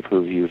 I believe,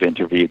 who you've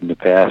interviewed in the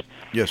past,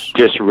 yes,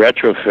 just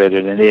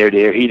retrofitted an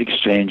air-to-air heat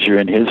exchanger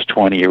in his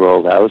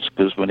 20-year-old house,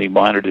 because when he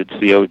monitored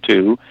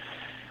CO2,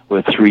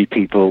 with 3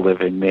 people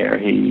living there.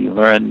 He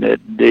learned that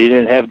they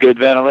didn't have good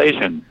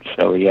ventilation,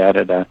 so he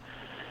added a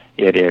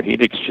air heat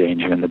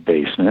exchanger in the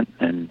basement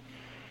and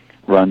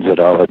runs it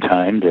all the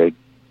time to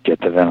get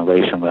the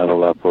ventilation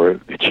level up where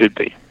it should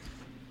be.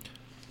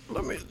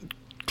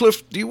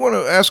 Cliff, do you want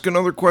to ask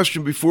another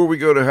question before we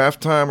go to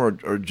halftime,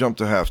 or jump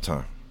to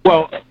halftime?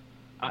 Well,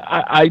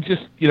 I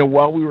just,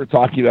 while we were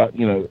talking about,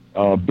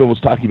 Bill was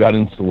talking about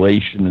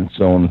insulation and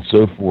so on and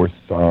so forth,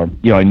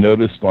 I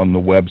noticed on the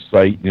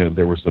website,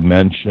 there was a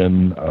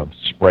mention of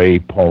spray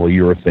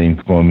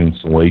polyurethane foam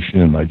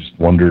insulation, and I just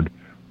wondered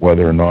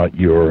whether or not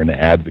you're an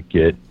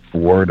advocate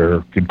for it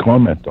or could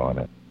comment on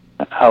it.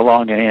 How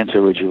long an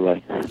answer would you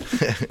like?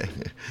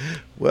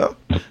 Well,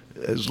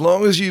 as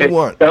long as you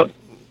want.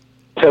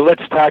 So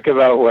let's talk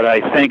about what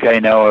I think I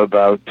know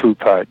about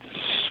 2-part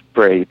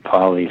spray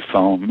poly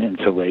foam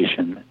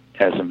insulation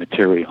as a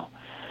material.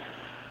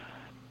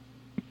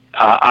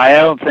 I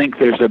don't think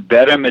there's a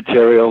better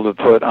material to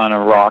put on a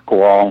rock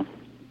wall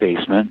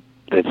basement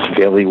that's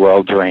fairly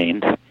well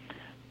drained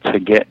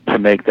to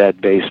make that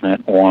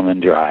basement warm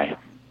and dry.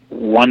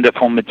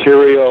 Wonderful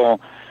material.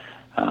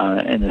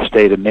 In the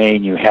state of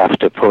Maine, you have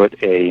to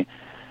put a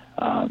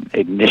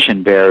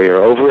ignition barrier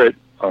over it,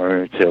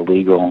 or it's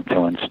illegal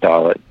to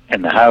install it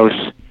in the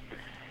house.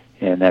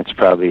 And that's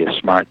probably a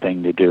smart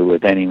thing to do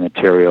with any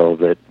material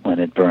that, when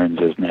it burns,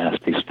 is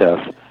nasty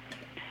stuff.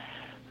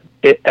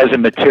 As a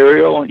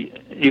material,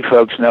 you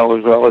folks know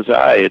as well as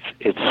I,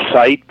 it's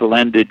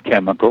site-blended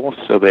chemicals,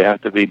 so they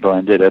have to be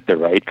blended at the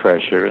right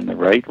pressure and the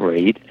right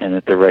rate and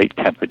at the right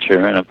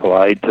temperature and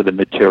applied to the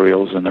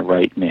materials in the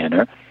right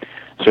manner.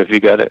 So if you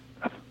got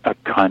a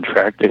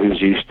contractor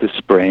who's used to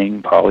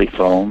spraying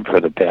polyfoam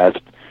for the past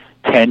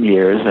 10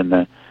 years and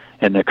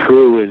the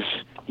crew is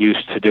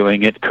used to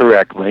doing it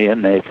correctly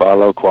and they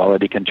follow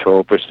quality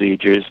control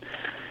procedures,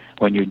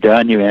 when you're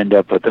done you end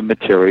up with a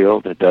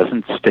material that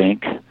doesn't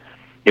stink.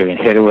 You can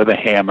hit it with a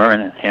hammer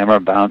and the hammer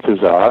bounces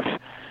off,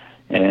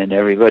 and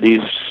everybody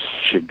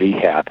should be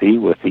happy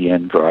with the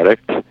end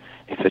product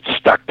if it's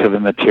stuck to the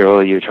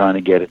material you're trying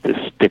to get it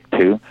to stick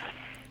to.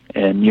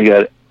 And you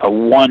got a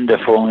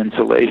wonderful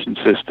insulation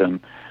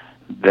system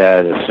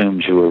that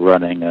assumes you were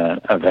running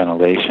a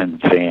ventilation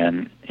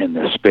fan in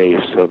the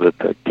space so that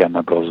the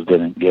chemicals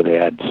didn't get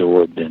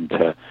absorbed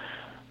into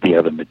the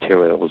other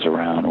materials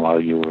around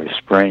while you were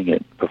spraying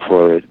it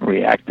before it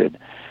reacted.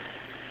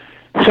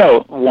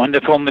 So,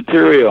 wonderful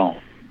material.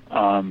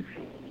 Done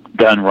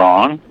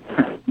wrong.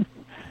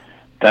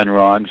 Done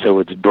wrong, so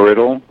it's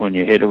brittle when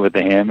you hit it with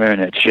a hammer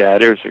and it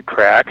shatters or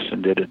cracks,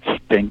 and did it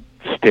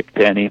stick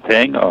to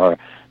anything? Or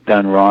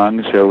done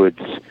wrong, so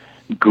it's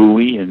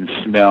gooey and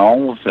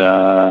smells.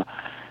 A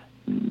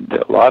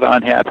lot of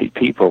unhappy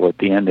people at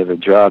the end of a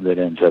job that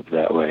ends up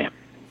that way.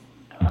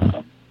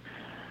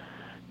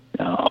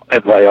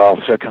 By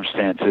all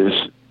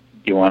circumstances,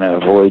 you want to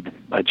avoid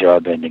a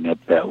job ending up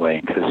that way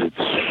because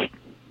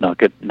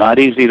it's not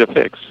easy to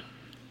fix.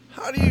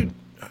 How do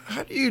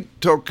you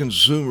tell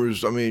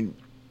consumers? I mean,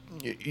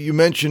 you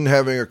mentioned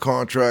having a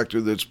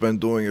contractor that's been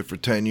doing it for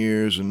 10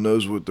 years and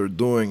knows what they're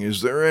doing.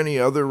 Is there any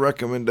other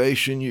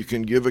recommendation you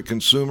can give a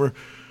consumer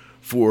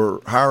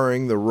for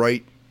hiring the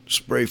right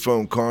spray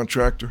foam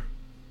contractor?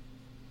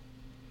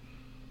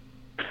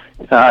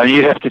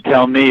 You have to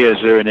tell me,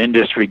 is there an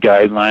industry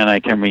guideline I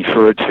can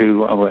refer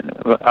to?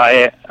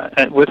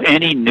 With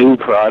any new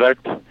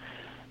product,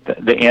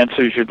 the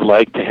answers you'd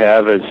like to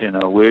have is,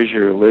 where's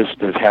your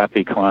list of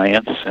happy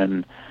clients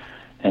and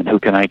who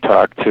can I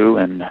talk to,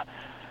 and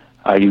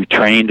are you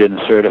trained and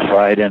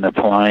certified in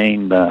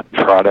applying the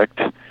product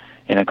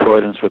in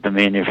accordance with the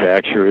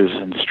manufacturer's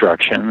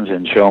instructions,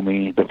 and show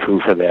me the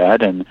proof of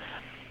that, and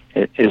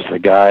is the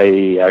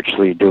guy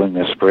actually doing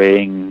the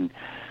spraying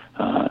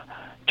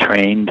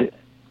trained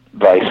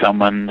by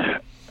someone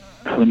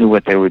who knew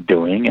what they were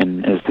doing,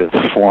 and is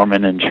the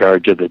foreman in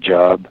charge of the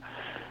job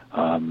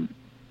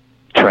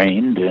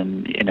trained,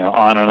 and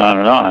on and on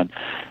and on.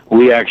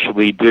 We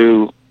actually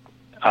do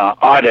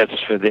audits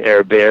for the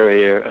Air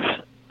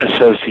Barrier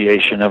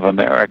Association of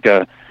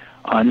America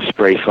on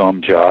spray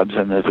foam jobs,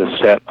 and there's a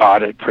set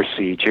audit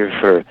procedure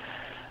for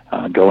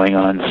going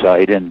on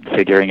site and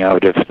figuring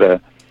out if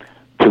the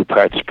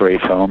 2-part spray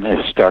foam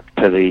has stuck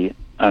to the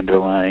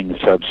underlying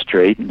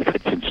substrate and if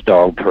it's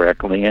installed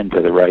correctly and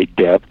to the right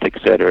depth, et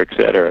cetera, et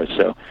cetera.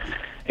 So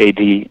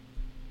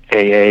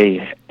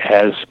ADAA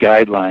has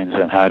guidelines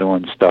on how to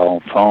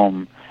install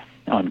foam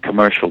on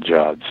commercial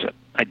jobs.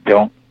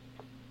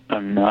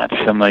 I'm not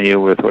familiar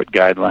with what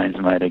guidelines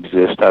might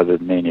exist other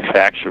than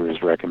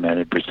manufacturers'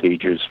 recommended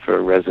procedures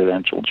for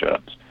residential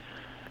jobs.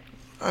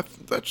 I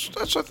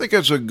think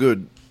that's a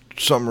good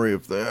summary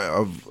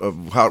of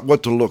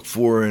what to look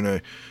for in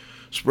a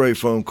spray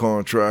foam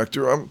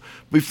contractor.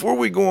 Before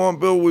we go on,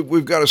 Bill,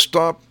 we've got to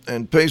stop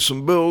and pay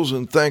some bills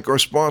and thank our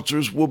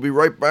sponsors. We'll be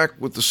right back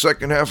with the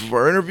second half of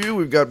our interview.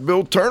 We've got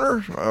Bill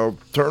Turner,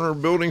 Turner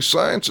Building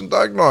Science and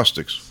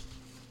Diagnostics.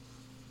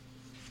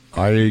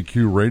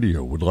 IAQ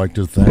Radio would like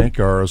to thank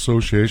our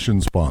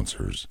association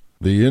sponsors: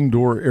 The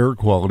Indoor Air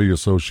Quality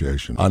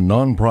Association, a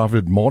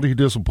nonprofit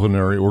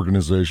multidisciplinary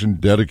organization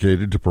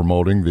dedicated to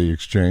promoting the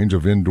exchange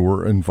of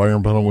indoor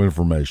environmental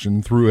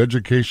information through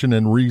education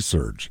and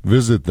research.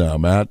 Visit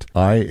them at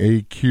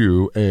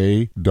iaqa.org.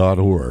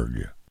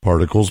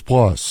 Particles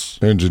Plus,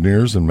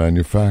 engineers and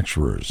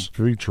manufacturers,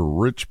 feature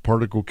rich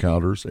particle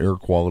counters, air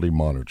quality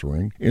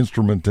monitoring,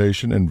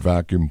 instrumentation, and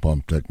vacuum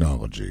pump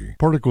technology.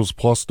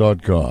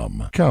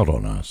 ParticlesPlus.com. Count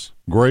on us.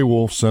 Gray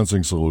Wolf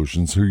Sensing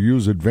Solutions, who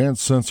use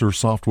advanced sensor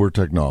software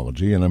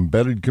technology and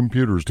embedded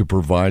computers to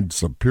provide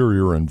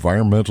superior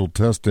environmental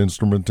test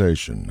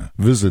instrumentation.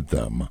 Visit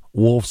them,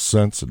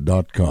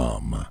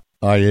 wolfsense.com.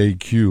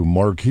 IAQ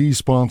marquee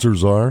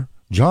sponsors are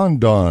John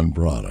Don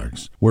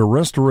Products, where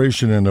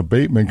restoration and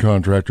abatement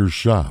contractors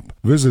shop.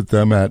 Visit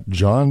them at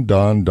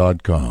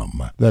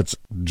johndon.com. That's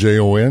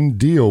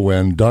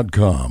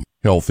JONDON.com.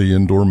 Healthy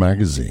Indoor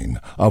Magazine,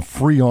 a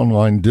free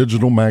online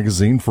digital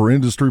magazine for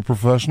industry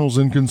professionals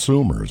and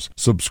consumers.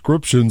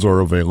 Subscriptions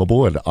are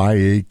available at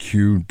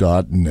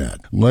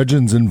IAQ.net.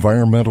 Legends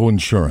Environmental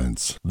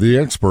Insurance, the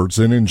experts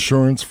in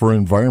insurance for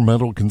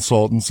environmental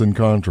consultants and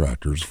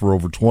contractors for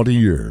over 20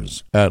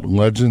 years at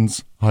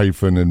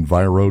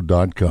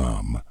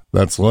legends-enviro.com.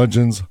 That's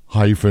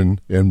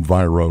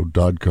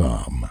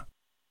legends-enviro.com.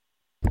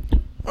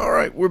 All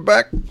right, we're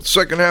back.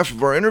 Second half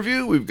of our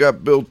interview. We've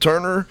got Bill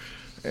Turner.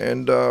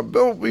 And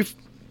Bill, we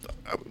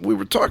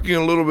were talking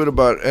a little bit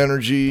about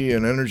energy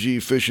and energy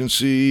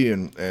efficiency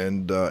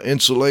and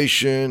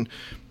insulation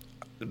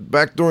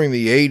back during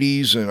the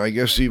 80s and I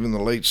guess even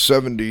the late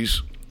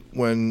 70s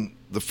when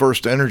the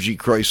first energy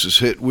crisis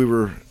hit. We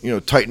were,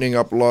 tightening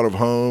up a lot of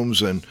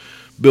homes and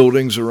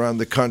buildings around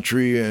the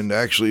country and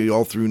actually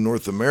all through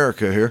North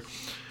America here.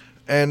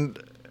 And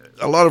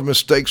a lot of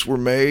mistakes were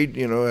made,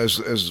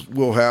 as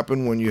will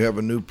happen when you have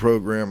a new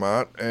program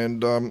out.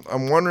 And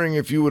I'm wondering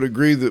if you would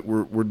agree that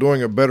we're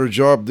doing a better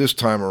job this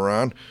time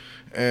around,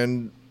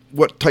 and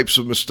what types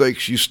of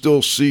mistakes you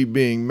still see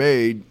being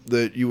made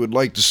that you would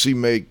like to see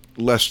made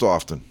less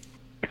often.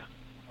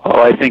 Oh,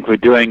 I think we're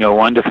doing a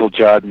wonderful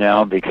job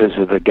now because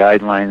of the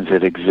guidelines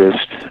that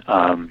exist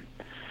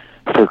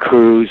for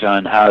crews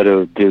on how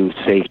to do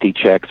safety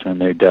checks when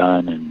they're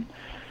done,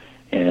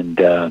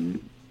 and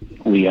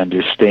we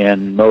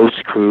understand,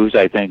 most crews,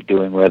 I think,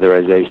 doing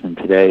weatherization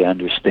today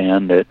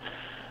understand that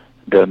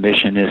the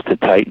mission is to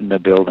tighten the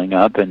building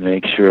up and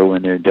make sure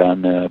when they're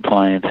done the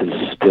appliances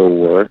still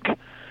work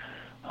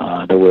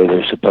the way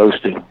they're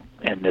supposed to.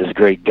 And there's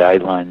great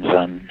guidelines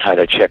on how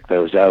to check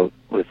those out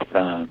with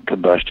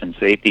combustion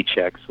safety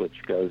checks,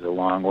 which goes a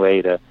long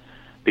way to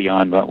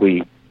beyond what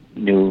we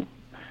knew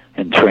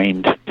and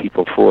trained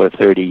people for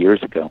 30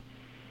 years ago.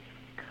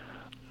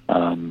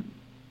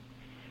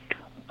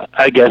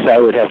 I guess I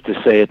would have to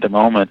say at the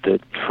moment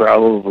that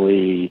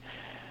probably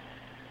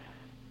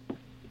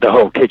the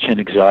whole kitchen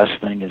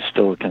exhaust thing is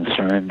still a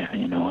concern.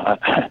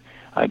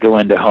 I go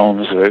into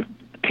homes where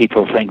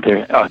people think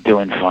they're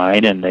doing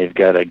fine and they've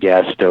got a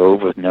gas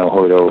stove with no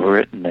hood over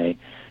it and they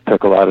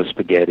cook a lot of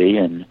spaghetti.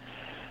 And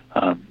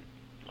I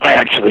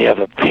actually have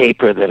a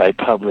paper that I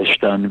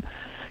published on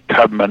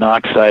carbon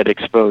monoxide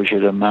exposure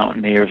to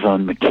mountaineers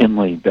on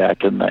McKinley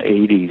back in the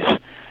 80s.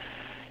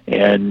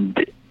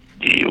 And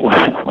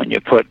when you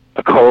put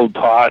a cold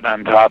pot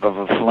on top of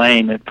a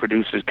flame, it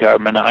produces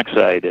carbon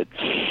monoxide. It's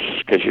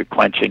because you're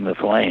quenching the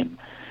flame.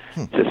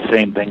 It's the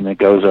same thing that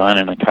goes on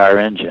in a car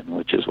engine,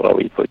 which is why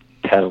we put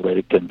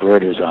catalytic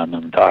converters on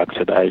them to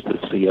oxidize the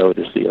CO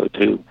to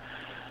CO2.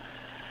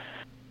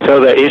 So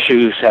the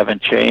issues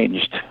haven't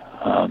changed.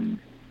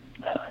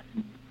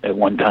 At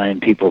one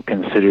time, people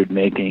considered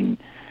making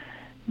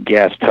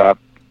gas top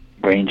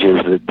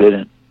ranges that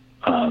didn't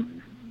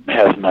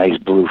have nice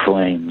blue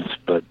flames,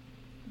 but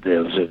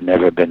those have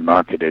never been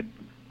marketed,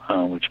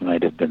 which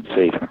might have been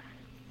safer.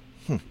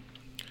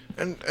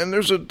 And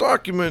there's a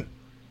document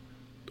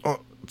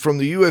from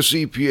the U.S.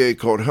 EPA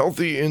called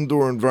Healthy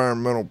Indoor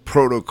Environmental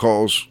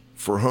Protocols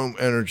for Home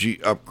Energy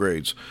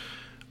Upgrades.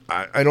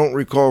 I don't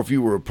recall if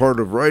you were a part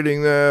of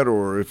writing that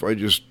or if I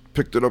just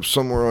picked it up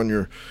somewhere on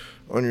your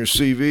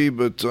CV,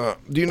 but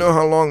do you know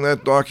how long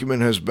that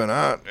document has been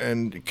out?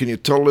 And can you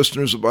tell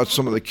listeners about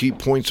some of the key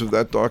points of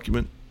that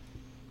document?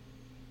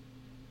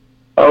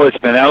 Oh, it's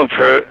been out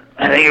for,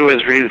 I think it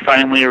was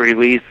finally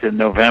released in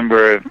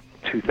November of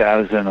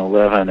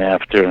 2011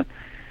 after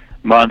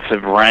months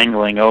of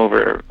wrangling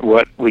over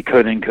what we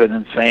could and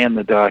couldn't say in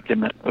the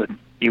document with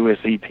U.S.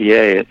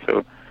 EPA.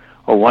 It's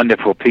a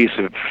wonderful piece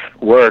of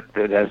work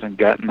that hasn't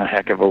gotten a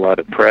heck of a lot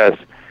of press.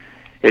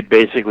 It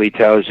basically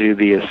tells you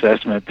the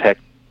assessment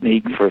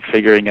technique for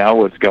figuring out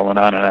what's going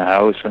on in a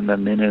house and the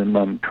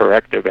minimum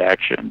corrective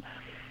action,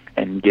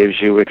 and gives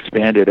you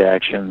expanded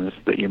actions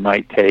that you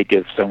might take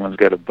if someone's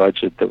got a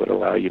budget that would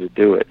allow you to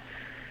do it.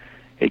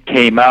 It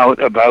came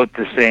out about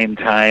the same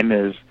time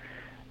as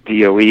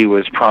DOE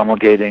was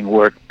promulgating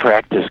work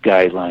practice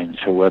guidelines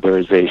for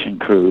weatherization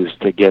crews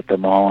to get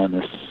them all on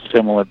a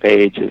similar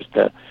page as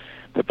to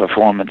the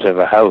performance of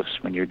a house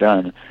when you're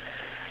done.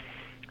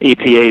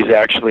 EPA is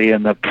actually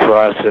in the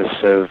process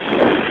of,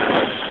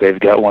 they've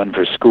got one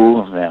for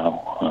schools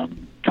now,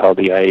 called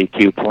the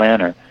IAQ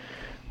Planner,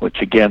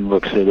 which again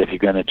looks at if you're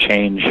going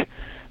to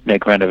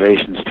make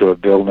renovations to a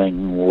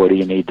building, what do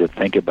you need to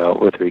think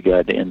about with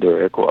regard to indoor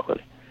air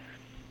quality?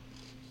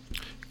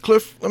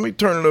 Cliff, let me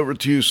turn it over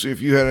to you, see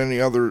if you had any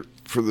other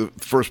for the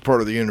first part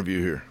of the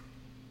interview here.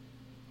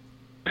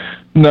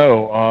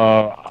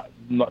 No,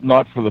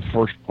 not for the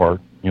first part.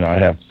 I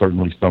have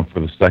certainly some for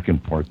the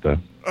second part, though.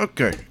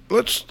 Okay,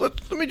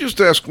 let me just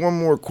ask one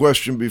more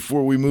question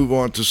before we move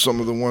on to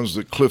some of the ones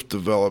that Cliff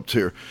developed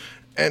here,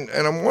 and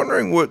I'm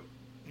wondering what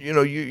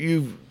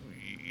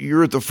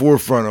you're at the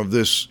forefront of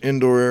this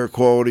indoor air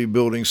quality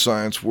building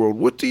science world.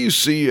 What do you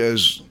see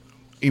as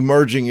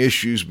emerging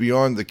issues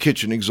beyond the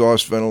kitchen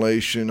exhaust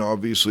ventilation?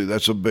 Obviously,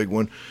 that's a big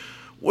one.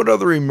 What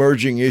other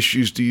emerging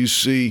issues do you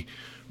see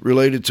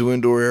related to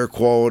indoor air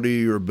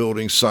quality or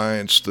building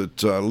science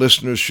that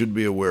listeners should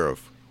be aware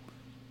of?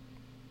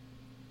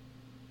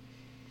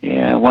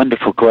 Yeah,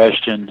 wonderful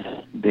question.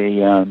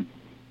 I'm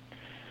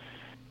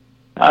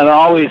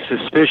always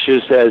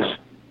suspicious as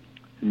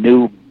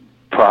new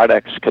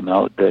products come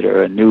out that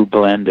are a new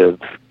blend of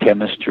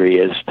chemistry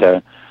as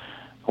to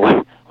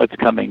what's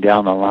coming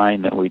down the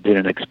line that we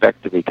didn't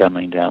expect to be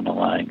coming down the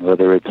line,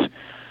 whether it's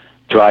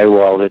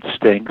drywall that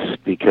stinks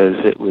because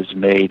it was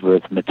made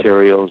with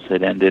materials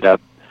that ended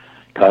up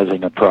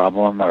causing a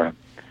problem, or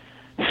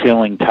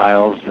ceiling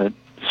tiles that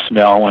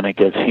smell when it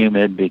gets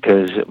humid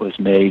because it was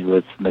made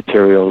with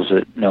materials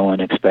that no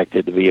one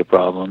expected to be a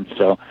problem.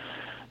 So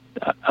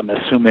I'm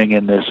assuming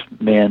in this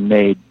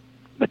man-made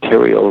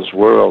materials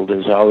world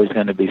there's always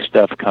going to be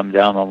stuff come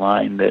down the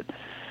line that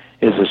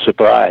is a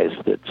surprise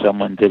that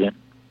someone didn't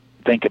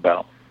think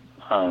about,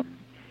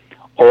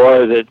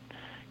 or that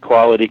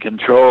quality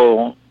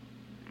control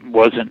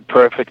wasn't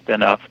perfect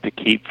enough to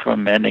keep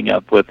from ending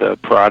up with a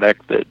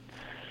product that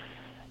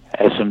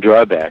has some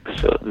drawbacks.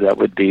 So that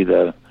would be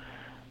the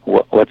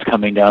what's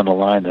coming down the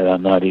line that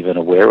I'm not even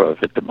aware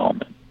of at the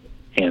moment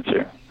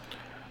answer,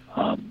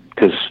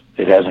 because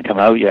it hasn't come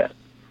out yet.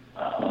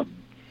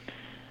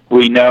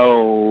 We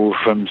know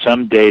from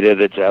some data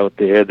that's out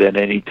there that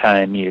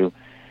anytime you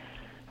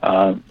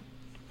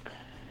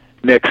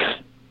mix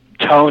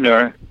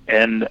toner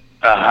and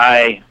a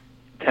high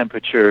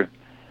temperature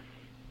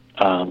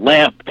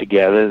lamp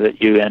together,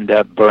 that you end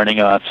up burning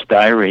off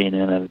styrene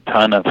and a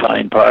ton of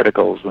fine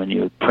particles when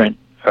you print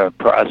or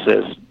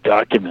process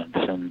documents.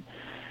 And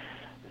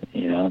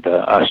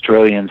the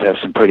Australians have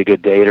some pretty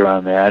good data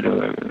on that.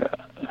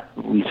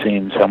 We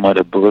seem somewhat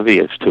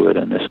oblivious to it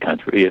in this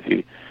country. If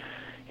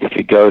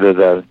you go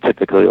to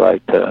typically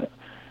like the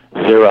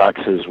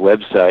Xerox's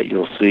website,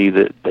 you'll see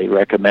that they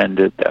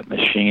recommended that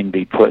machine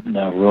be put in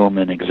a room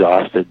and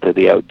exhausted to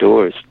the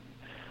outdoors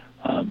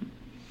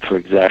for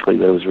exactly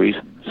those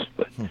reasons.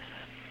 But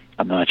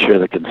I'm not sure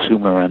the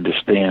consumer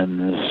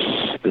understands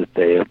that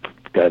they have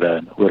got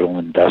a little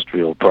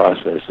industrial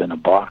process in a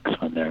box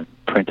when they're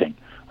printing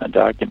a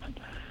document.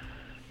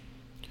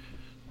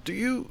 Do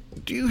you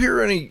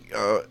hear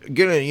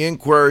get any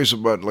inquiries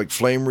about like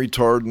flame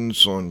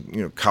retardants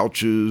on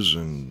couches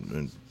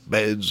and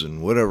beds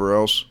and whatever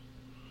else?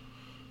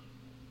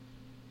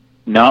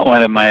 Not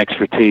one of my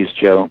expertise,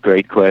 Joe.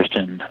 Great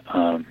question.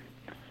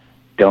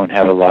 Don't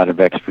have a lot of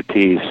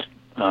expertise.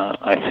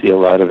 I see a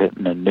lot of it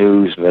in the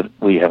news, but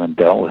we haven't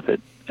dealt with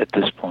it at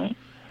this point.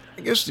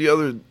 I guess the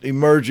other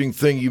emerging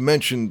thing, you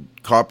mentioned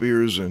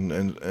copiers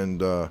and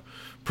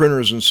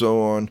printers and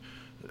so on.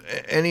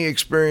 Any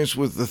experience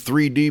with the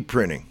 3D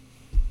printing?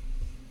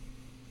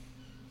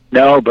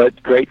 No,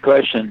 but great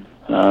question.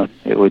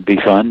 It would be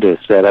fun to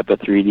set up a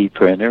 3D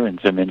printer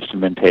and some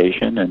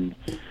instrumentation and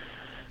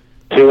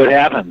see what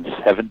happens.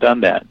 Haven't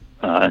done that.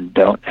 And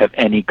don't have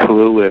any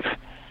clue if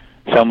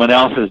someone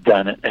else has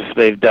done it. If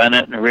they've done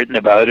it and written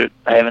about it,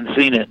 I haven't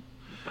seen it.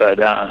 But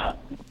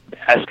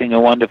asking a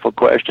wonderful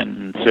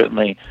question, and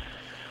certainly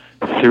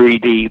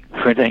 3D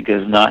printing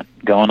is not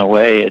going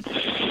away. It's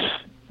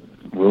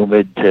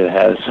rumored to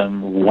have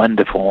some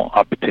wonderful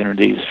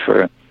opportunities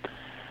for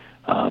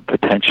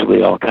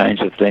potentially all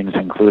kinds of things,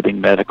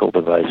 including medical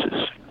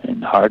devices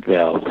and heart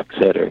valves, et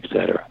cetera, et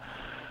cetera.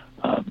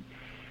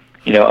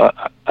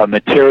 A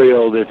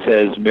material that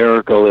says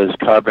miracle is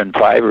carbon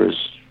fibers,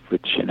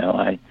 which,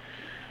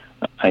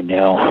 I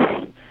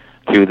now,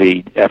 through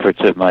the efforts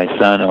of my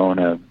son, own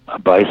a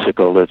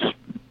bicycle that's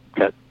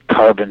got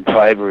carbon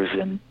fibers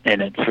in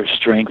it for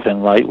strength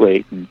and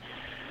lightweight, and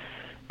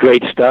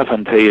great stuff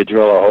until you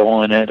drill a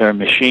hole in it or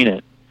machine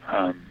it.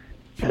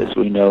 As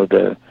we know,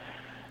 the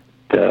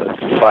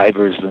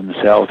fibers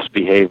themselves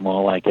behave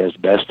more like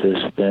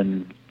asbestos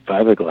than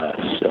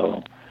fiberglass.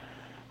 So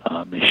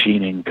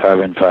machining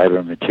carbon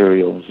fiber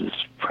materials is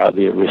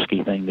probably a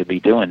risky thing to be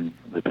doing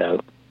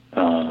without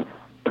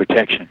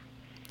protection.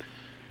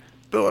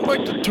 Bill, I'd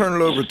like to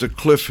turn it over to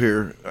Cliff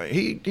here.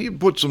 He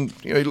put some,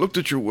 he looked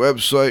at your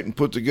website and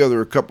put together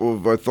a couple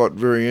of, I thought,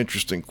 very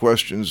interesting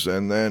questions,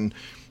 and then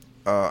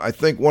I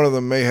think one of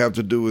them may have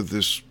to do with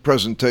this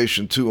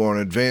presentation, too, on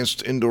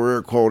advanced indoor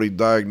air quality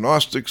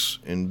diagnostics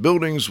in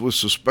buildings with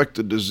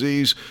suspected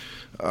disease.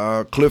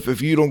 Cliff,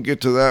 if you don't get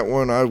to that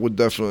one, I would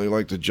definitely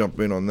like to jump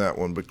in on that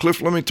one. But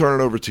Cliff, let me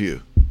turn it over to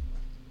you.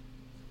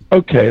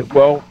 Okay,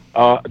 well,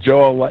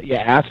 Joe, I'll let you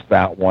ask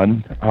that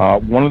one.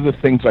 One of the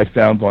things I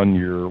found on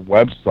your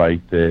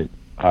website that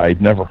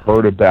I'd never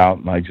heard about,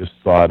 and I just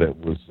thought it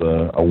was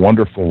a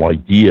wonderful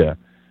idea,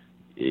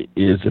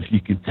 is if you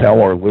could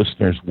tell our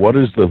listeners, what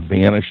is the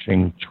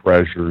Vanishing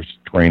Treasures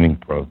training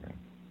program?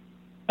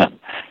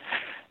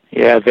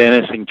 Yeah,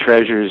 Vanishing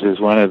Treasures is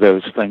one of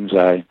those things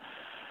I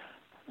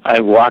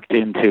walked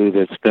into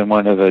that's been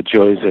one of the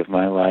joys of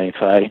my life.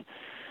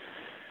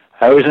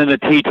 I was in the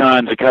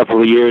Tetons a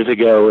couple of years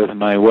ago with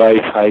my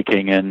wife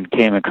hiking and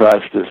came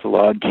across this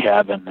log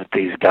cabin that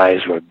these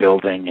guys were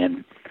building,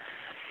 and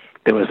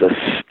there was a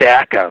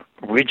stack of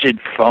rigid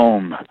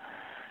foam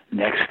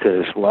next to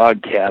this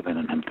log cabin,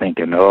 and I'm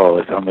thinking,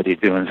 oh, somebody's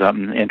doing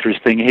something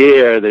interesting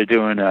here. They're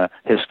doing a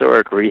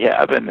historic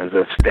rehab, and there's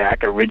a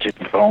stack of rigid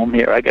foam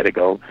here. I got to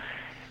go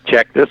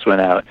check this one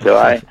out. So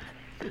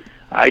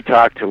I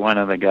talked to one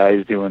of the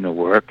guys doing the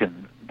work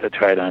and to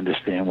try to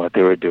understand what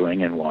they were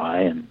doing and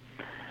why, and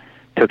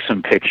took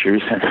some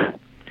pictures and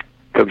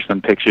took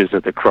some pictures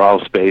of the crawl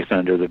space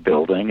under the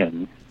building,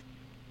 and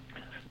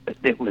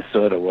it was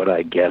sort of what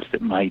I guessed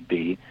it might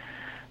be,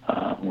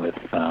 with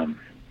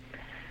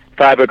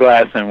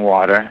fiberglass and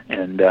water.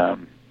 And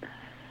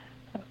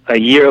a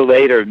year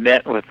later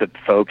met with the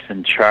folks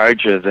in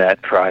charge of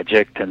that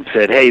project and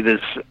said, hey,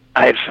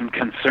 I have some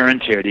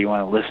concerns here. Do you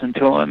want to listen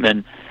to them?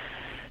 And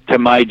to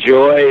my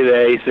joy,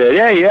 they said,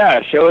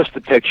 yeah, show us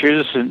the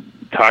pictures and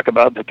talk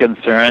about the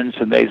concerns.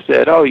 And they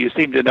said, oh, you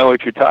seem to know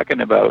what you're talking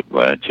about.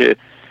 Why don't you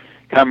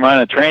come run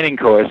a training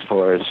course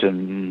for us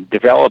and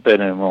develop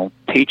it, and we'll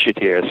teach it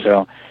here.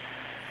 So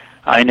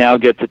I now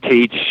get to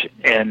teach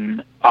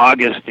in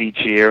August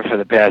each year for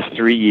the past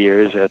 3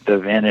 years at the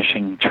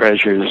Vanishing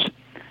Treasures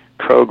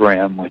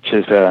program, which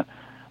is a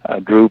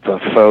group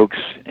of folks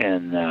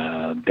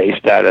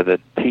based out of the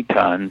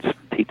Tetons,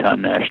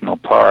 Teton National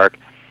Park,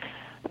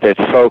 that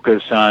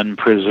focus on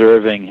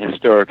preserving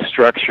historic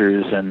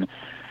structures. And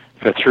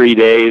for 3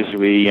 days,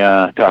 we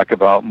talk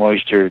about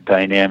moisture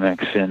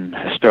dynamics in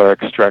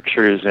historic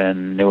structures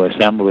and new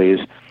assemblies,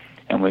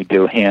 and we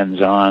do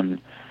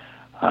hands-on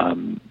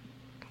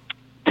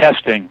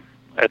testing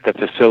at the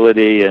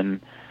facility and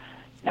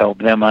help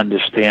them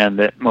understand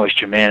that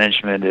moisture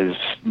management is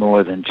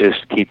more than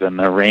just keeping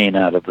the rain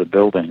out of the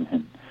building.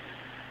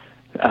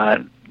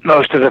 And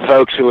most of the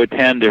folks who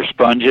attend are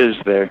sponges.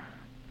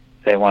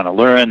 They want to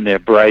learn. They're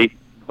bright.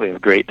 We have a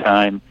great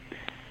time.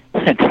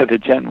 And to the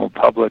general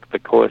public, the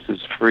course is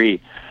free.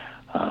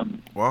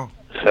 Wow.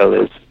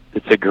 So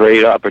it's a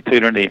great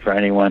opportunity for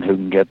anyone who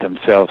can get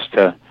themselves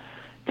to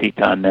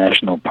Teton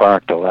National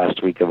Park the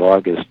last week of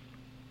August.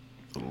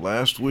 The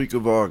last week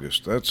of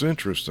August. That's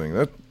interesting.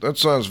 That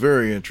sounds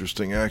very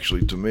interesting,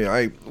 actually, to me.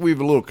 We have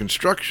a little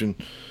construction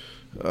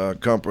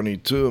company,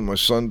 too, and my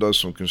son does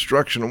some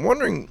construction. I'm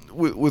wondering,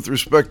 with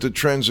respect to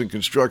trends in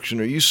construction,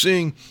 are you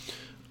seeing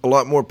a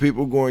lot more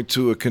people going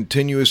to a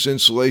continuous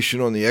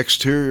insulation on the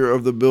exterior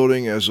of the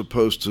building as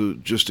opposed to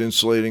just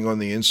insulating on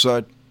the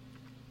inside?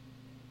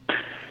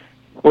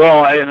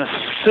 Well, I'm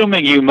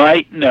assuming you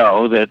might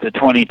know that the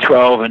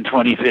 2012 and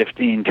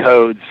 2015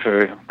 codes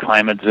for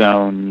climate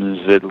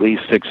zones, at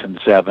least 6 and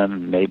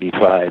 7, maybe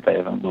 5, I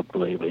haven't looked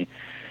lately,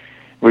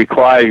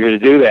 require you to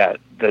do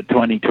that. The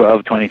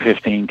 2012,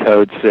 2015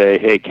 codes say,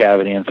 hey,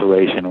 cavity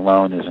insulation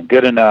alone isn't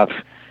good enough.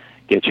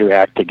 Get your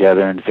act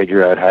together and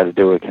figure out how to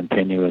do a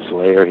continuous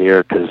layer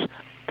here, because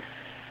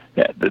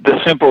the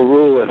simple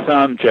rule of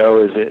thumb,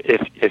 Joe, is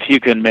if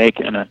you can make,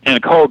 in a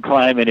cold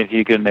climate, if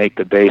you can make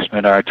the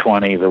basement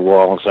R20, the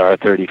walls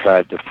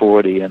R35 to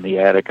 40, and the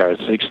attic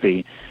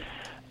R60,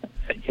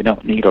 you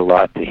don't need a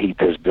lot to heat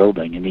this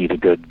building. You need a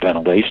good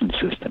ventilation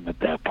system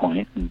at that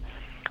point. And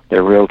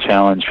the real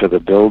challenge for the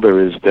builder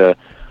is to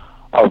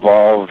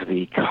evolve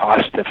the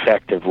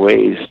cost-effective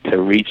ways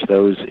to reach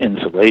those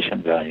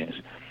insulation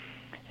values.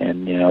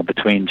 And,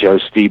 between Joe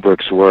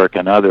Steebrook's work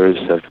and others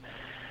of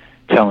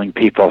telling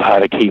people how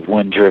to keep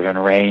wind-driven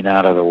rain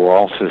out of the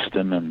wall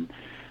system, and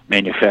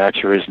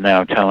manufacturers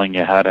now telling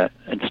you how to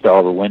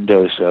install the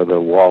windows so the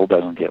wall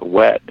doesn't get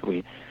wet,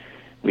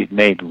 we've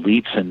made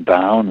leaps and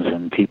bounds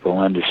in people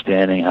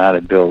understanding how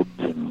to build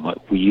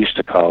what we used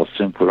to call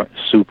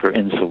super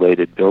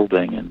insulated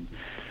building, and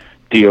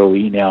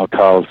DOE now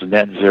calls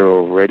net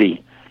zero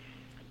ready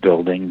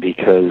building,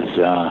 because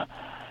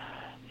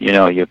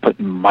you're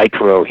putting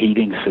micro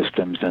heating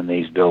systems in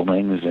these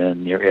buildings,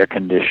 and your air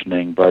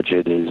conditioning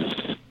budget is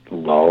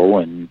low,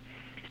 and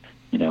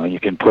you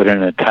can put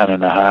in a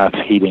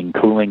 10.5 heating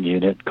cooling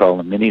unit called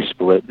a mini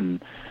split, and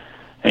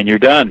you're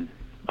done,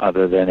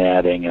 other than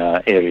adding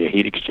area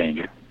heat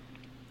exchanger.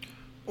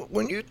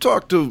 When you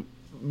talk to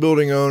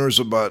building owners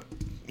about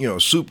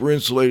super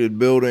insulated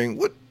building,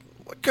 what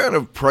kind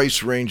of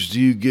price range do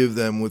you give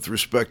them with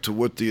respect to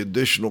what the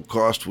additional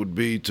cost would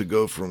be to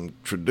go from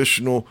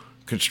traditional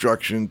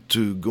construction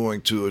to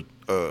going to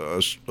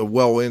a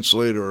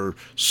well-insulated or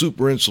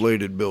super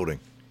insulated building?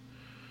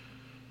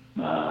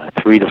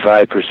 3 to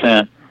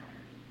 5%.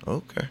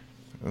 Okay,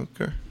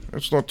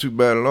 that's not too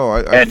bad at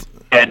all.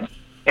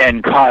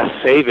 and cost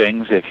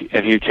savings,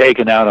 if you're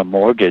taking out a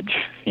mortgage,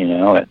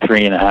 at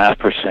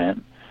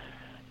 3.5%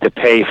 to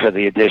pay for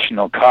the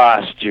additional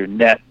cost, your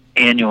net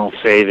annual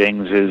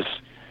savings is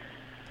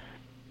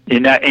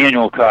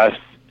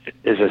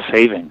a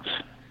savings,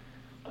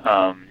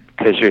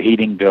 because your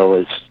heating bill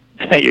is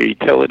your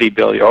utility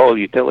bill. Your whole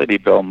utility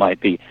bill might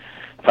be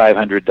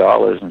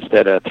 $500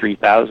 instead of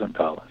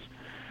 $3,000,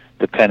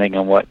 depending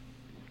on what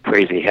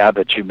crazy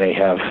habits you may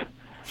have.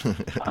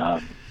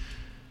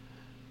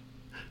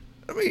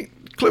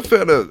 Cliff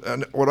had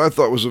what I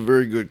thought was a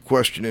very good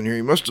question in here.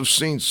 You must have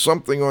seen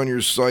something on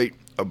your site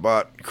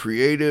about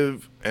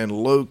creative and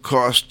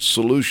low-cost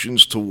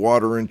solutions to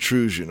water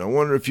intrusion. I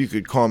wonder if you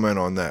could comment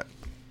on that.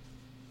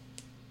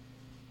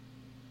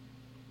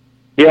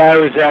 Yeah, I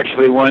was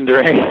actually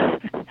wondering,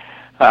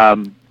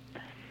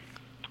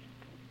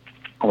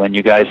 when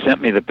you guys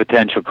sent me the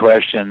potential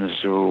questions,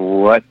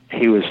 what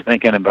he was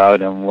thinking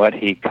about and what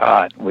he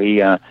caught.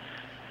 The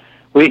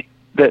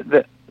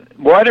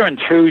water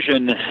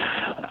intrusion,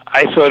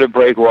 I sort of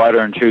break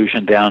water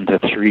intrusion down to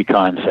three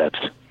concepts.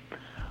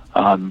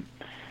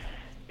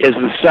 Is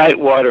the site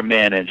water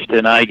managed?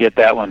 And I get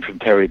that one from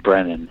Terry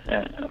Brennan.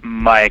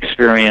 My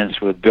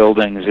experience with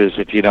buildings is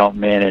if you don't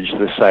manage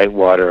the site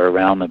water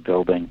around the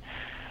building,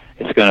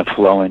 it's going to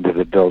flow into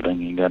the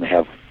building. You're going to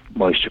have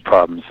moisture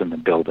problems in the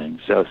building.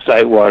 So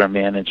site water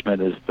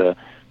management is the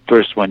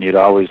first one you'd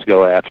always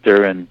go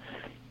after. And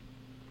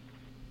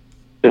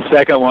the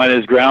second one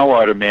is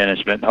groundwater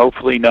management.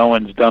 Hopefully no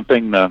one's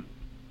dumping the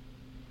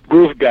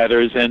roof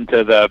gutters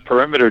into the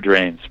perimeter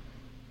drains.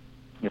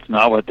 It's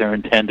not what they're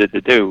intended to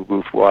do.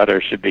 Roof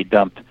water should be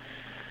dumped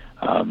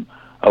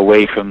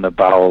away from the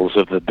bowels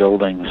of the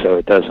building so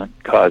it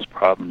doesn't cause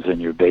problems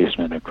in your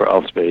basement or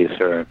crawl space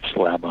or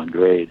slab on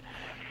grade.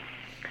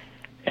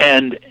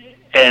 And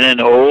in an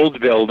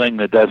old building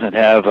that doesn't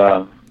have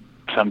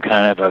some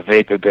kind of a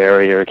vapor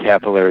barrier,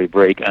 capillary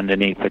break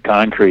underneath the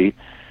concrete,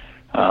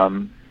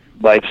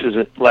 life is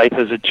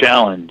a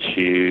challenge.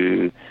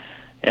 You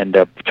end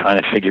up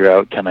trying to figure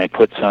out, can I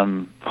put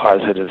some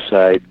positive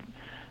side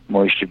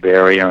moisture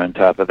barrier on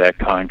top of that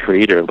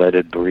concrete or let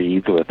it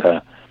breathe with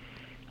a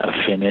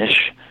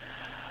finish?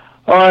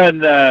 Or in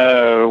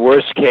the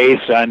worst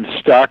case, I'm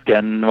stuck,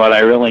 and what I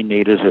really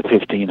need is a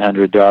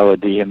 $1,500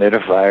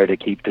 dehumidifier to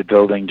keep the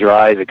building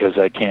dry because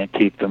I can't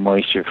keep the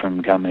moisture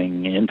from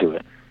coming into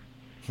it.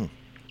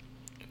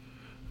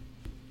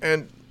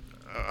 And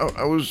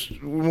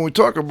when we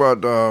talk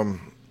about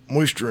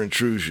moisture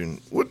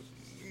intrusion,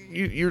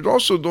 you're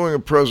also doing a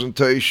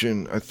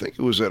presentation, I think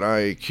it was at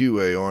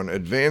IAQA, on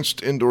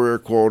advanced indoor air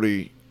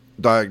quality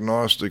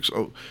diagnostics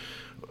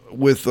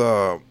with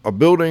a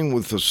building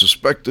with a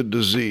suspected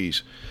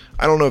disease.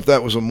 I don't know if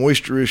that was a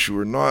moisture issue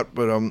or not,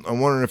 but I'm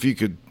wondering if you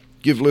could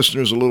give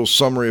listeners a little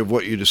summary of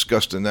what you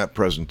discussed in that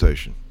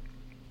presentation.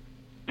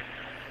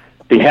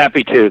 Be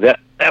happy to.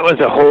 That was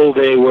a whole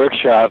day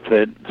workshop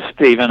that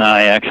Steve and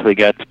I actually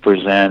got to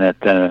present at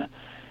the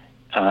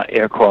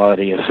Air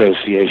Quality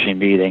Association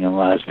meeting in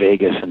Las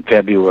Vegas in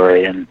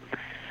February, and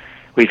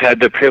we've had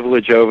the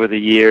privilege over the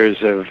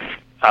years of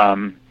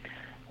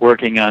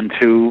working on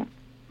two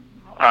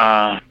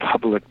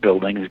public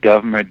buildings,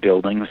 government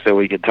buildings, so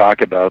we could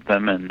talk about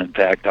them, and in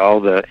fact all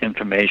the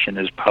information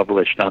is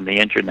published on the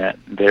internet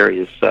and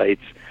various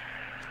sites.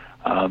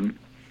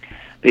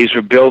 These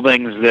were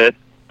buildings that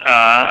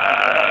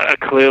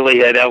clearly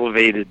had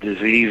elevated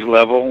disease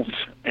levels,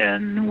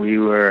 and we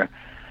were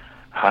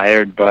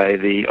hired by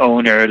the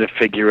owner to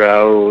figure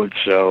out,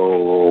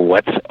 so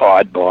what's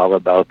oddball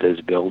about this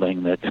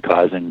building that's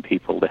causing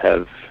people to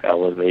have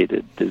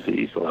elevated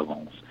disease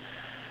levels.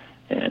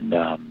 And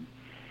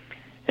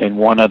in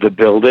one of the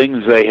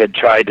buildings, they had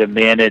tried to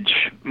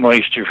manage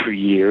moisture for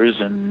years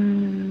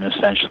and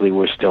essentially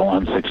were still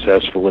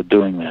unsuccessful at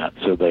doing that.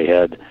 So they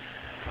had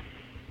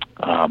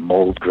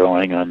mold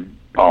growing on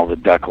all the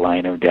duct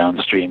liner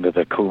downstream of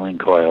the cooling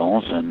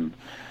coils, and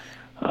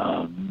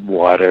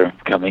water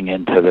coming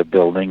into the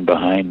building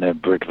behind the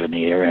brick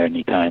veneer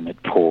anytime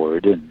it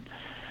poured. And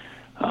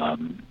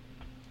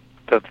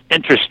the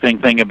interesting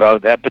thing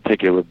about that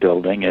particular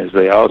building is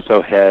they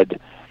also had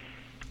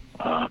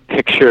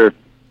picture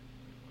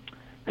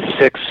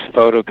 6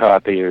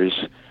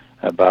 photocopiers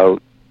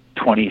about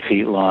 20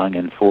 feet long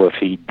and 4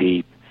 feet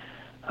deep,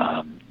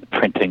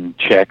 printing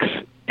checks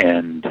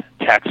and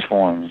tax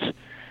forms,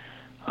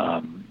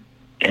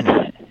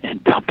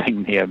 and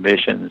dumping the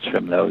emissions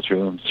from those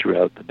rooms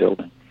throughout the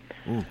building.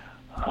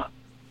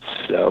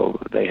 So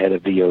they had a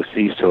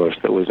VOC source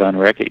that was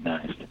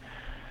unrecognized.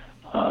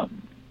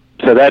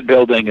 So that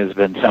building has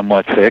been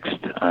somewhat fixed.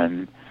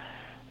 I'm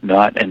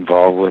not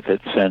involved with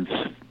it since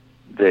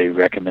the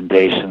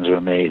recommendations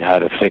were made how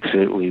to fix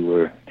it. We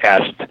were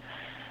asked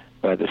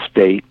by the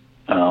state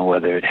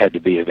whether it had to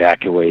be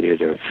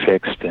evacuated or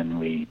fixed, and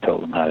we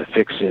told them how to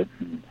fix it.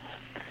 And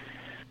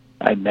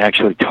I'm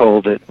actually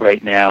told that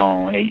right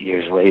now, 8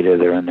 years later,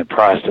 they're in the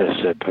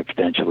process of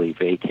potentially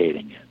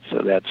vacating it.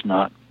 So that's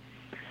not,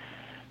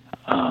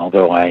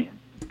 although I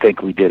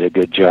think we did a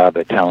good job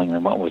at telling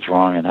them what was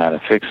wrong and how to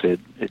fix it,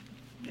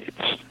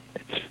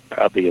 it's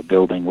probably a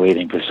building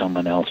waiting for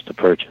someone else to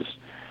purchase.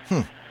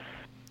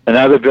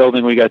 Another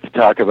building we got to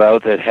talk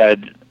about that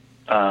had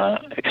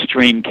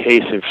extreme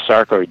case of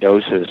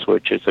sarcoidosis,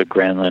 which is a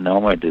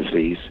granuloma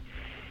disease.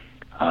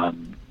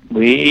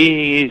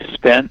 We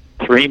spent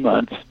 3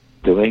 months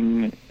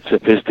doing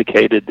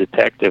sophisticated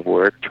detective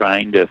work,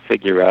 trying to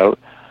figure out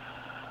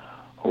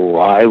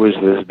why was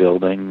this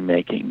building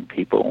making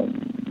people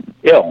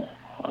ill,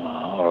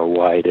 or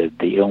why did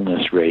the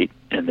illness rate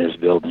in this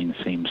building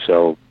seem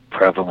so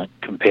prevalent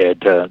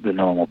compared to the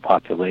normal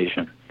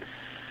population.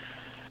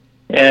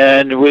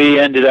 And we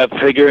ended up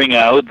figuring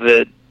out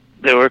that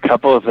there were a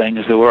couple of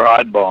things that were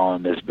oddball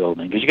in this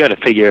building. Because you got to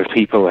figure if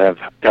people have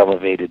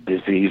elevated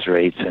disease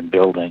rates in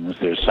buildings,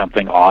 there's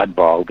something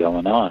oddball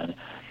going on.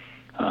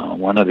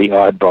 One of the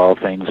oddball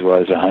things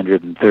was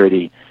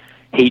 130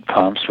 heat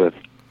pumps with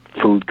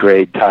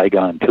food-grade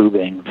Tygon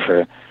tubing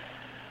for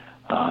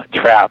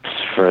traps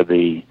for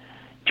the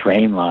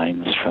drain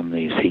lines from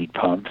these heat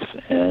pumps.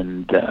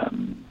 And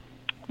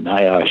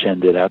NIOSH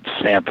ended up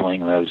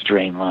sampling those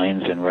drain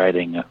lines and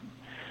writing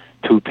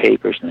 2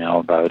 papers now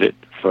about it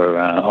for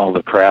all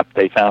the crap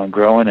they found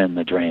growing in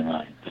the drain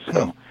lines.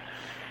 So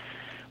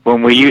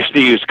when we used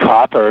to use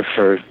copper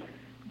for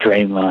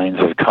drain lines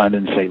of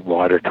condensate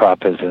water,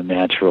 copper is a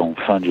natural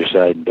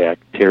fungicide and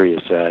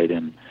bactericide,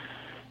 and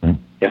you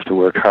have to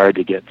work hard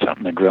to get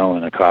something to grow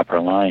in a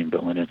copper line.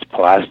 But when it's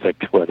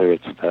plastic, whether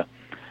it's the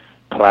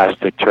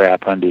plastic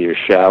trap under your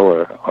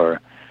shower or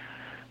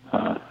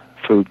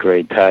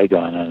food-grade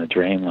Tygon on a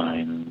drain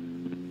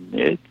line,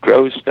 it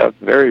grows stuff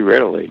very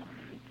readily.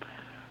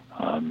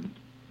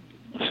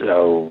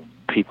 So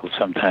people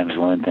sometimes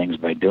learn things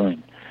by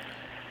doing.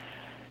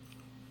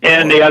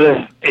 And the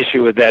other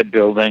issue with that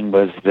building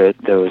was that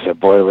there was a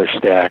boiler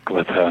stack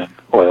with an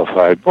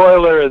oil-fired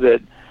boiler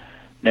that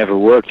never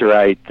worked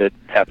right, that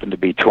happened to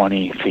be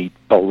 20 feet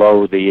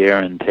below the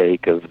air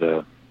intake of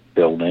the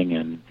building,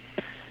 and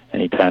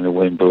anytime the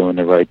wind blew in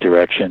the right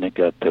direction, it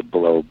got to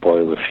blow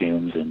boiler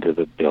fumes into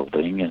the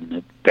building, and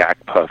it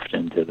back-puffed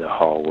into the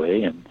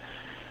hallway, and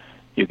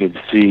you could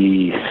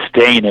see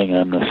staining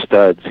on the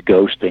studs,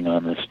 ghosting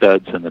on the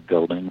studs in the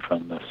building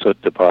from the soot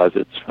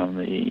deposits from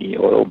the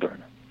oil burner.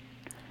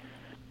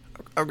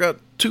 I've got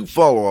 2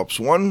 follow-ups.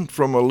 One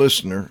from a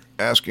listener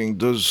asking,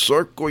 does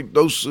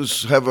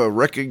sarcoidosis have a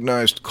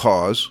recognized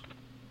cause?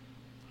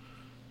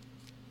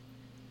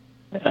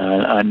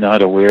 I'm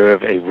not aware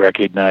of a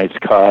recognized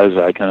cause.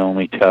 I can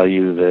only tell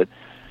you that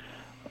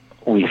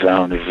we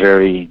found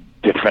very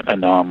different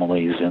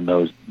anomalies in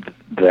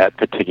that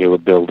particular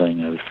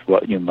building of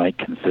what you might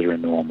consider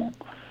normal.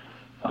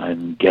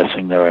 I'm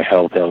guessing there are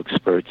health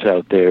experts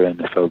out there, and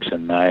the folks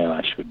in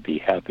NIOSH would be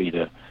happy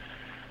to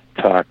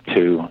talk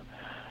to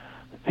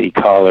the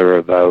caller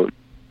about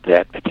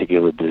that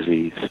particular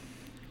disease.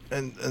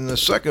 And the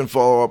second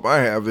follow-up I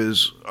have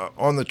is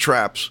on the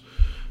traps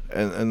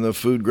and the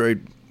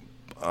food-grade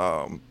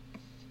what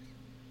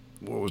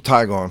was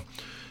Tygon?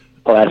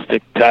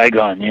 Plastic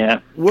Tygon, yeah.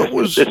 What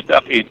was the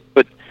stuff you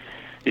put?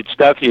 It's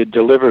stuff you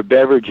deliver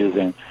beverages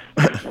in.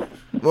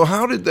 Well,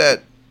 how did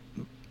that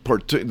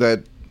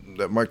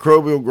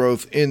microbial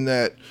growth in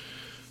that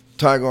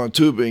Tygon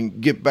tubing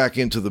get back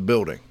into the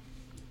building?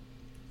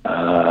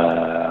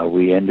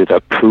 We ended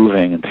up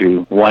proving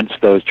through, once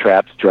those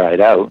traps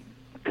dried out,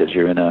 because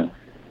you're in a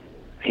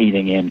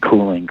heating and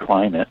cooling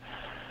climate,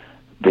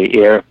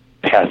 the air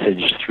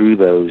passage through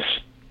those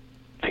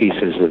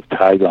pieces of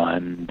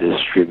Tygon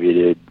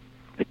distributed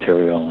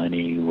material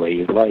any way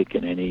you'd like,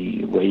 in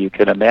any way you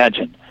could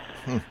imagine,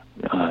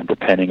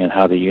 depending on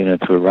how the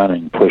units were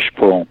running,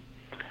 push-pull.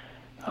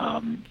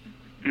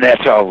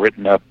 That's all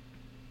written up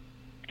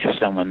if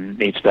someone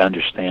needs to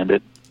understand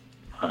it.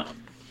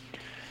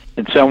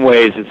 In some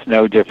ways, it's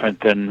no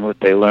different than what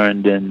they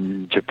learned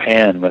in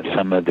Japan with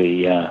some of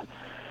the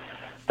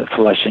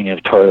flushing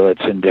of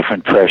toilets and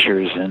different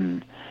pressures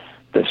and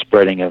the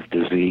spreading of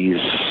disease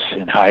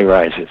in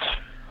high-rises.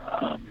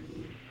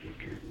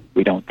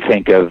 We don't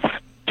think of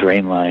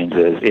drain lines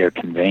as air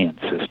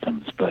conveyance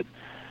systems, but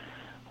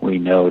we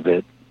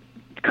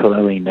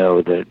clearly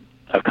know that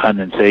a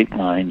condensate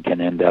line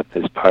can end up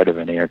as part of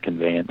an air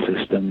conveyance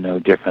system, no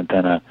different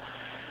than a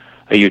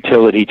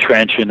utility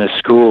trench in a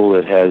school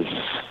that has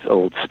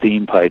old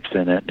steam pipes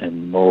in it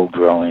and mold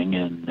growing,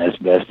 and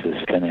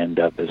asbestos can end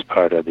up as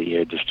part of the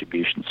air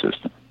distribution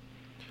system.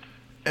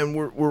 And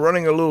we're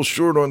running a little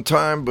short on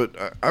time, but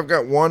I've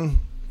got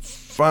one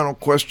final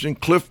question.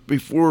 Cliff,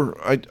 before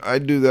I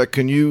do that,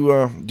 can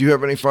you do you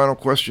have any final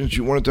questions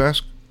you wanted to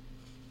ask?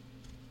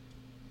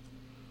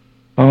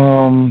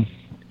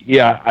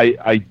 Yeah,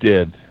 I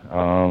did.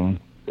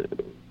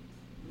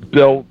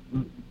 Bill,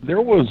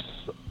 there was,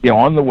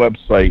 on the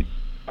website,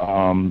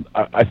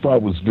 I thought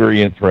it was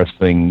very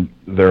interesting.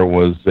 There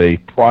was a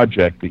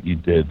project that you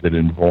did that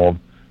involved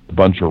a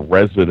bunch of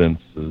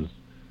residences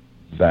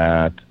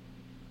that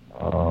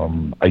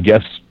I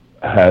guess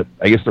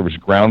there was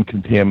ground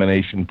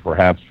contamination,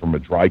 perhaps from a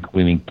dry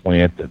cleaning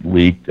plant that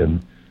leaked.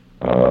 And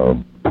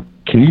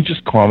can you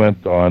just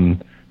comment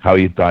on how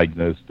you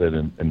diagnosed it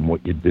and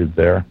what you did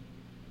there?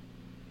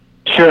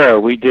 Sure,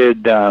 we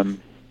did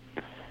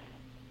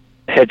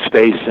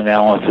headspace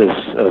analysis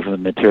of the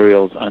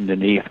materials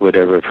underneath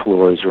whatever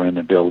floors were in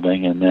the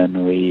building, and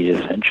then we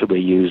essentially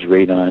used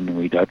radon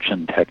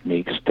reduction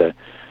techniques to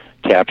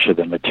capture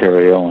the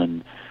material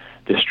and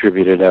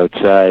distribute it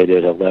outside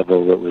at a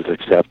level that was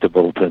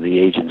acceptable to the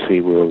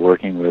agency we were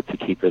working with, to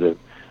keep it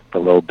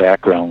below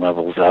background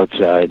levels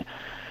outside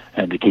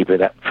and to keep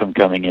it from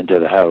coming into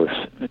the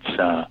house. It's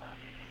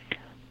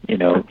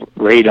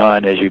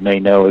radon, as you may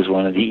know, is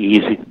one of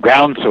the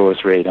ground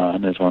source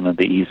radon is one of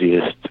the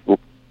easiest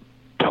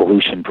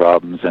pollution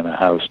problems in a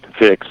house to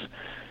fix,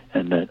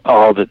 and that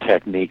all the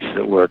techniques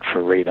that work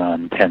for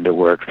radon tend to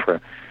work for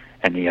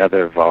any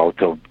other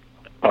volatile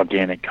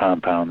organic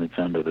compound that's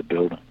under the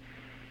building.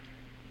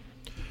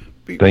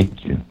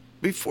 Thank you.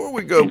 Before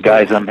we go, and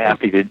guys, I'm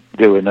happy to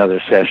do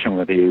another session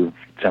with you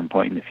at some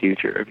point in the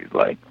future if you'd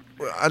like.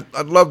 Well,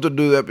 I'd love to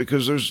do that,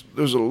 because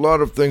there's a lot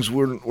of things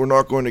we're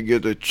not going to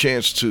get a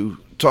chance to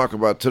talk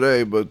about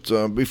today.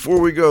 But before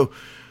we go,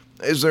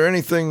 is there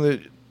anything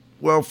that,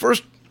 well,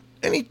 first,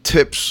 any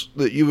tips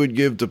that you would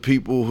give to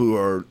people who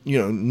are,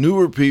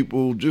 newer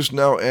people just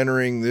now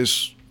entering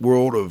this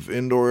world of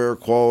indoor air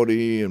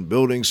quality and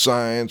building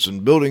science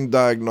and building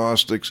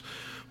diagnostics?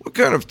 What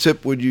kind of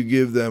tip would you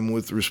give them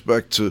with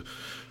respect to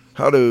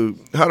how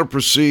to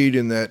proceed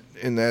in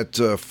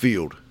that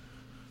field?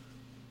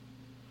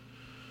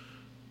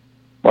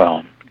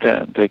 Well,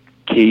 the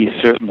key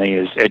certainly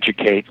is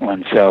educate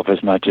oneself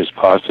as much as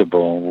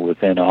possible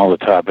within all the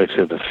topics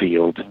of the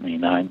field. I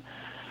mean, I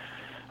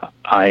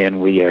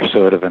and we are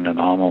sort of an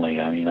anomaly.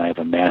 I mean, I have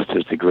a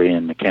master's degree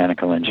in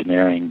mechanical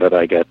engineering, but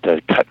I got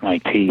to cut my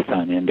teeth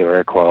on indoor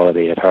air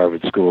quality at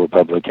Harvard School of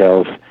Public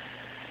Health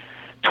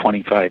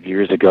 25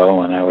 years ago,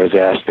 when I was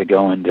asked to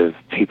go into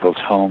people's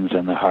homes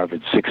in the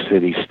Harvard Six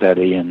City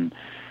study and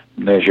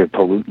measure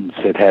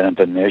pollutants that hadn't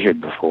been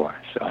measured before.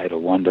 So I had a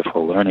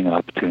wonderful learning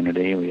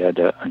opportunity. We had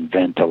to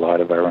invent a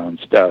lot of our own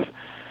stuff.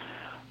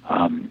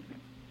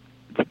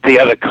 But the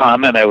other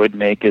comment I would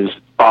make is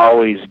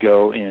always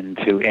go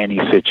into any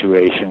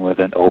situation with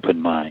an open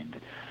mind.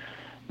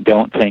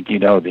 Don't think you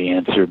know the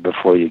answer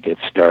before you get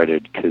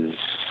started, because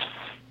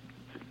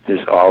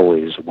there's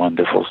always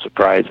wonderful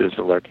surprises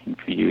lurking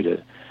for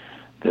you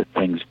that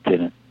things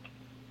didn't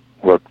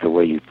work the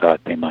way you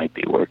thought they might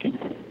be working.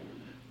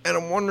 And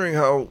I'm wondering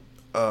how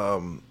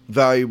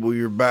valuable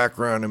your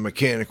background in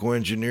mechanical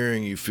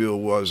engineering you feel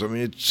was. I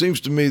mean, it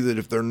seems to me that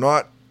if they're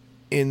not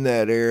in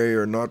that area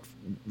or not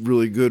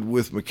really good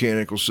with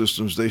mechanical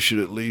systems, they should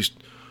at least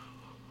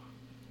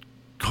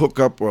hook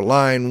up or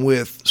line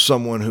with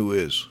someone who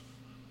is.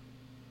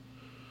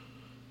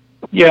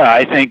 Yeah,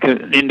 I think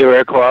indoor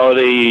air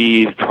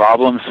quality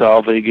problem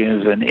solving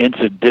is an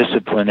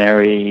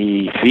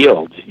interdisciplinary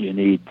field. You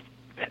need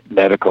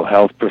medical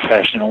health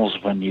professionals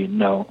when you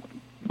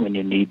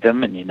need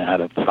them, and you know how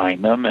to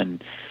find them,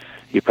 and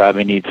you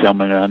probably need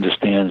someone who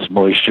understands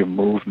moisture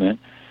movement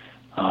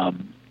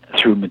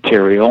through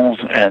materials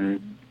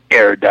and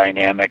air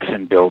dynamics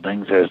in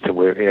buildings as to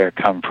where air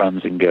comes from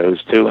and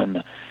goes to.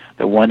 And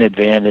the one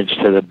advantage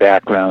to the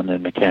background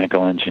in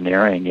mechanical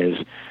engineering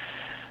is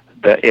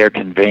the air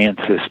conveyance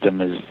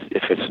system is,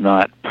 if it's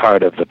not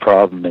part of the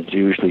problem, it's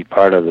usually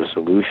part of the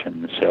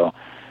solution. So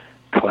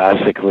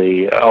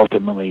classically,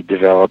 ultimately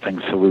developing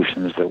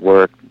solutions that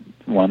work,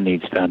 one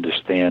needs to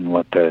understand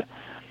what the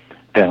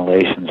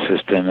ventilation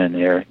system and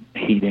air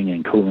heating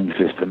and cooling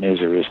system is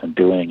or isn't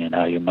doing, and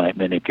how you might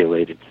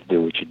manipulate it to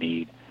do what you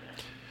need.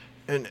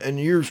 And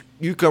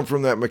you come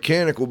from that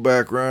mechanical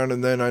background,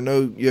 and then I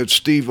know you had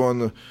Steve on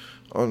the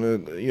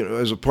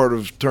as a part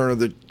of Turner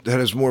that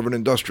has more of an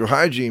industrial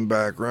hygiene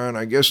background.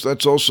 I guess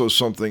that's also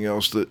something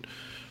else that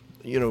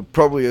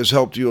probably has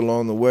helped you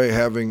along the way,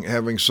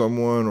 having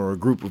someone or a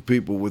group of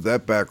people with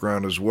that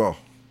background as well.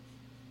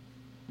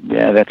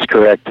 Yeah, that's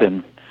correct,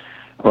 and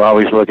we're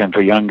always looking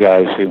for young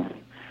guys who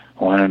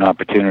want an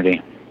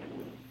opportunity.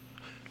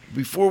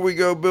 Before we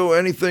go, Bill,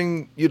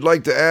 anything you'd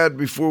like to add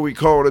before we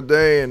call it a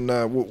day? And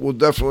we'll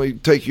definitely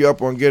take you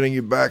up on getting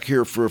you back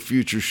here for a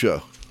future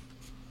show.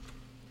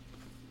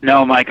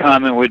 No, my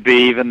comment would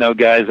be, even though,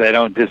 guys, I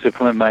don't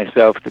discipline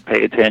myself to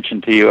pay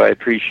attention to you, I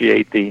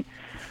appreciate the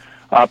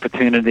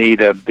opportunity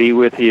to be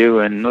with you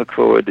and look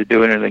forward to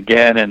doing it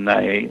again, and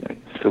I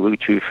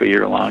salute you for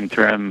your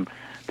long-term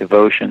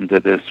devotion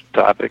to this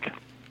topic.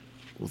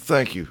 Well,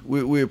 thank you.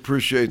 We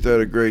appreciate that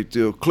a great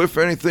deal. Cliff,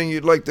 anything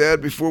you'd like to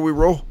add before we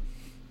roll?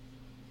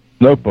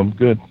 Nope, I'm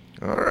good.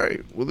 All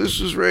right. Well,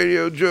 this is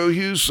Radio Joe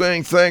Hughes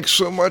saying thanks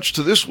so much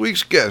to this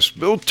week's guest,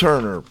 Bill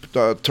Turner.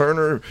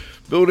 Turner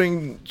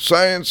Building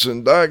Science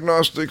and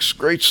Diagnostics,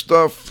 great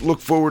stuff. Look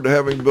forward to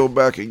having Bill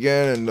back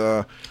again.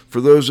 And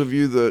for those of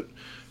you that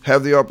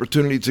have the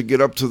opportunity to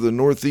get up to the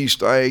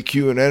Northeast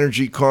IAQ and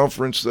Energy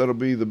Conference, that'll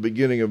be the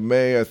beginning of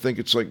May. I think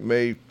it's like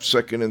May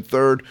 2nd and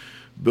 3rd.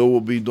 Bill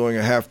will be doing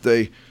a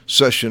half-day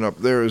session up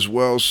there as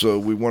well, so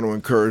we want to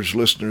encourage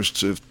listeners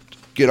to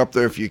get up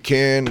there if you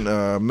can.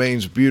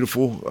 Maine's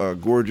beautiful,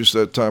 gorgeous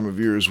that time of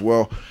year as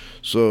well.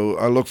 So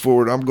I look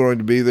forward. I'm going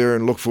to be there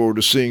and look forward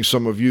to seeing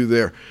some of you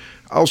there.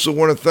 I also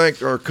want to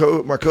thank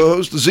my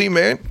co-host, the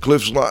Z-Man,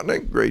 Cliff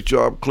Zlotnick. Great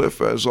job,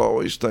 Cliff, as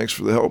always. Thanks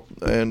for the help.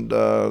 And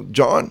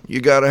John, you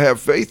got to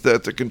have faith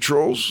at the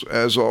controls,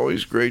 as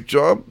always. Great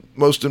job.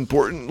 Most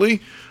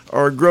importantly,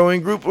 our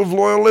growing group of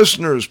loyal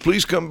listeners.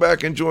 Please come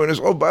back and join us.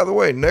 Oh, by the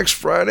way, next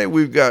Friday,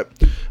 we've got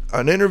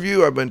an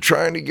interview I've been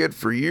trying to get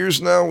for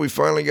years now. We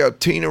finally got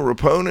Tina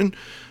Raponen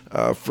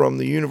from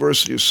the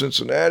University of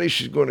Cincinnati.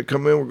 She's going to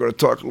come in. We're going to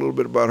talk a little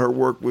bit about her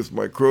work with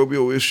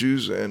microbial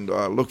issues, and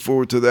look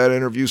forward to that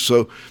interview.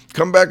 So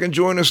come back and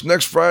join us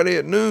next Friday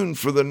at noon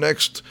for the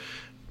next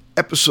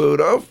episode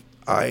of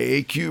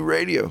IAQ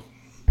Radio.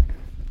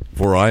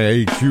 For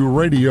IAQ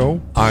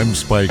Radio, I'm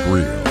Spike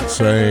Reel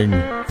saying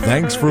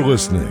thanks for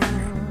listening.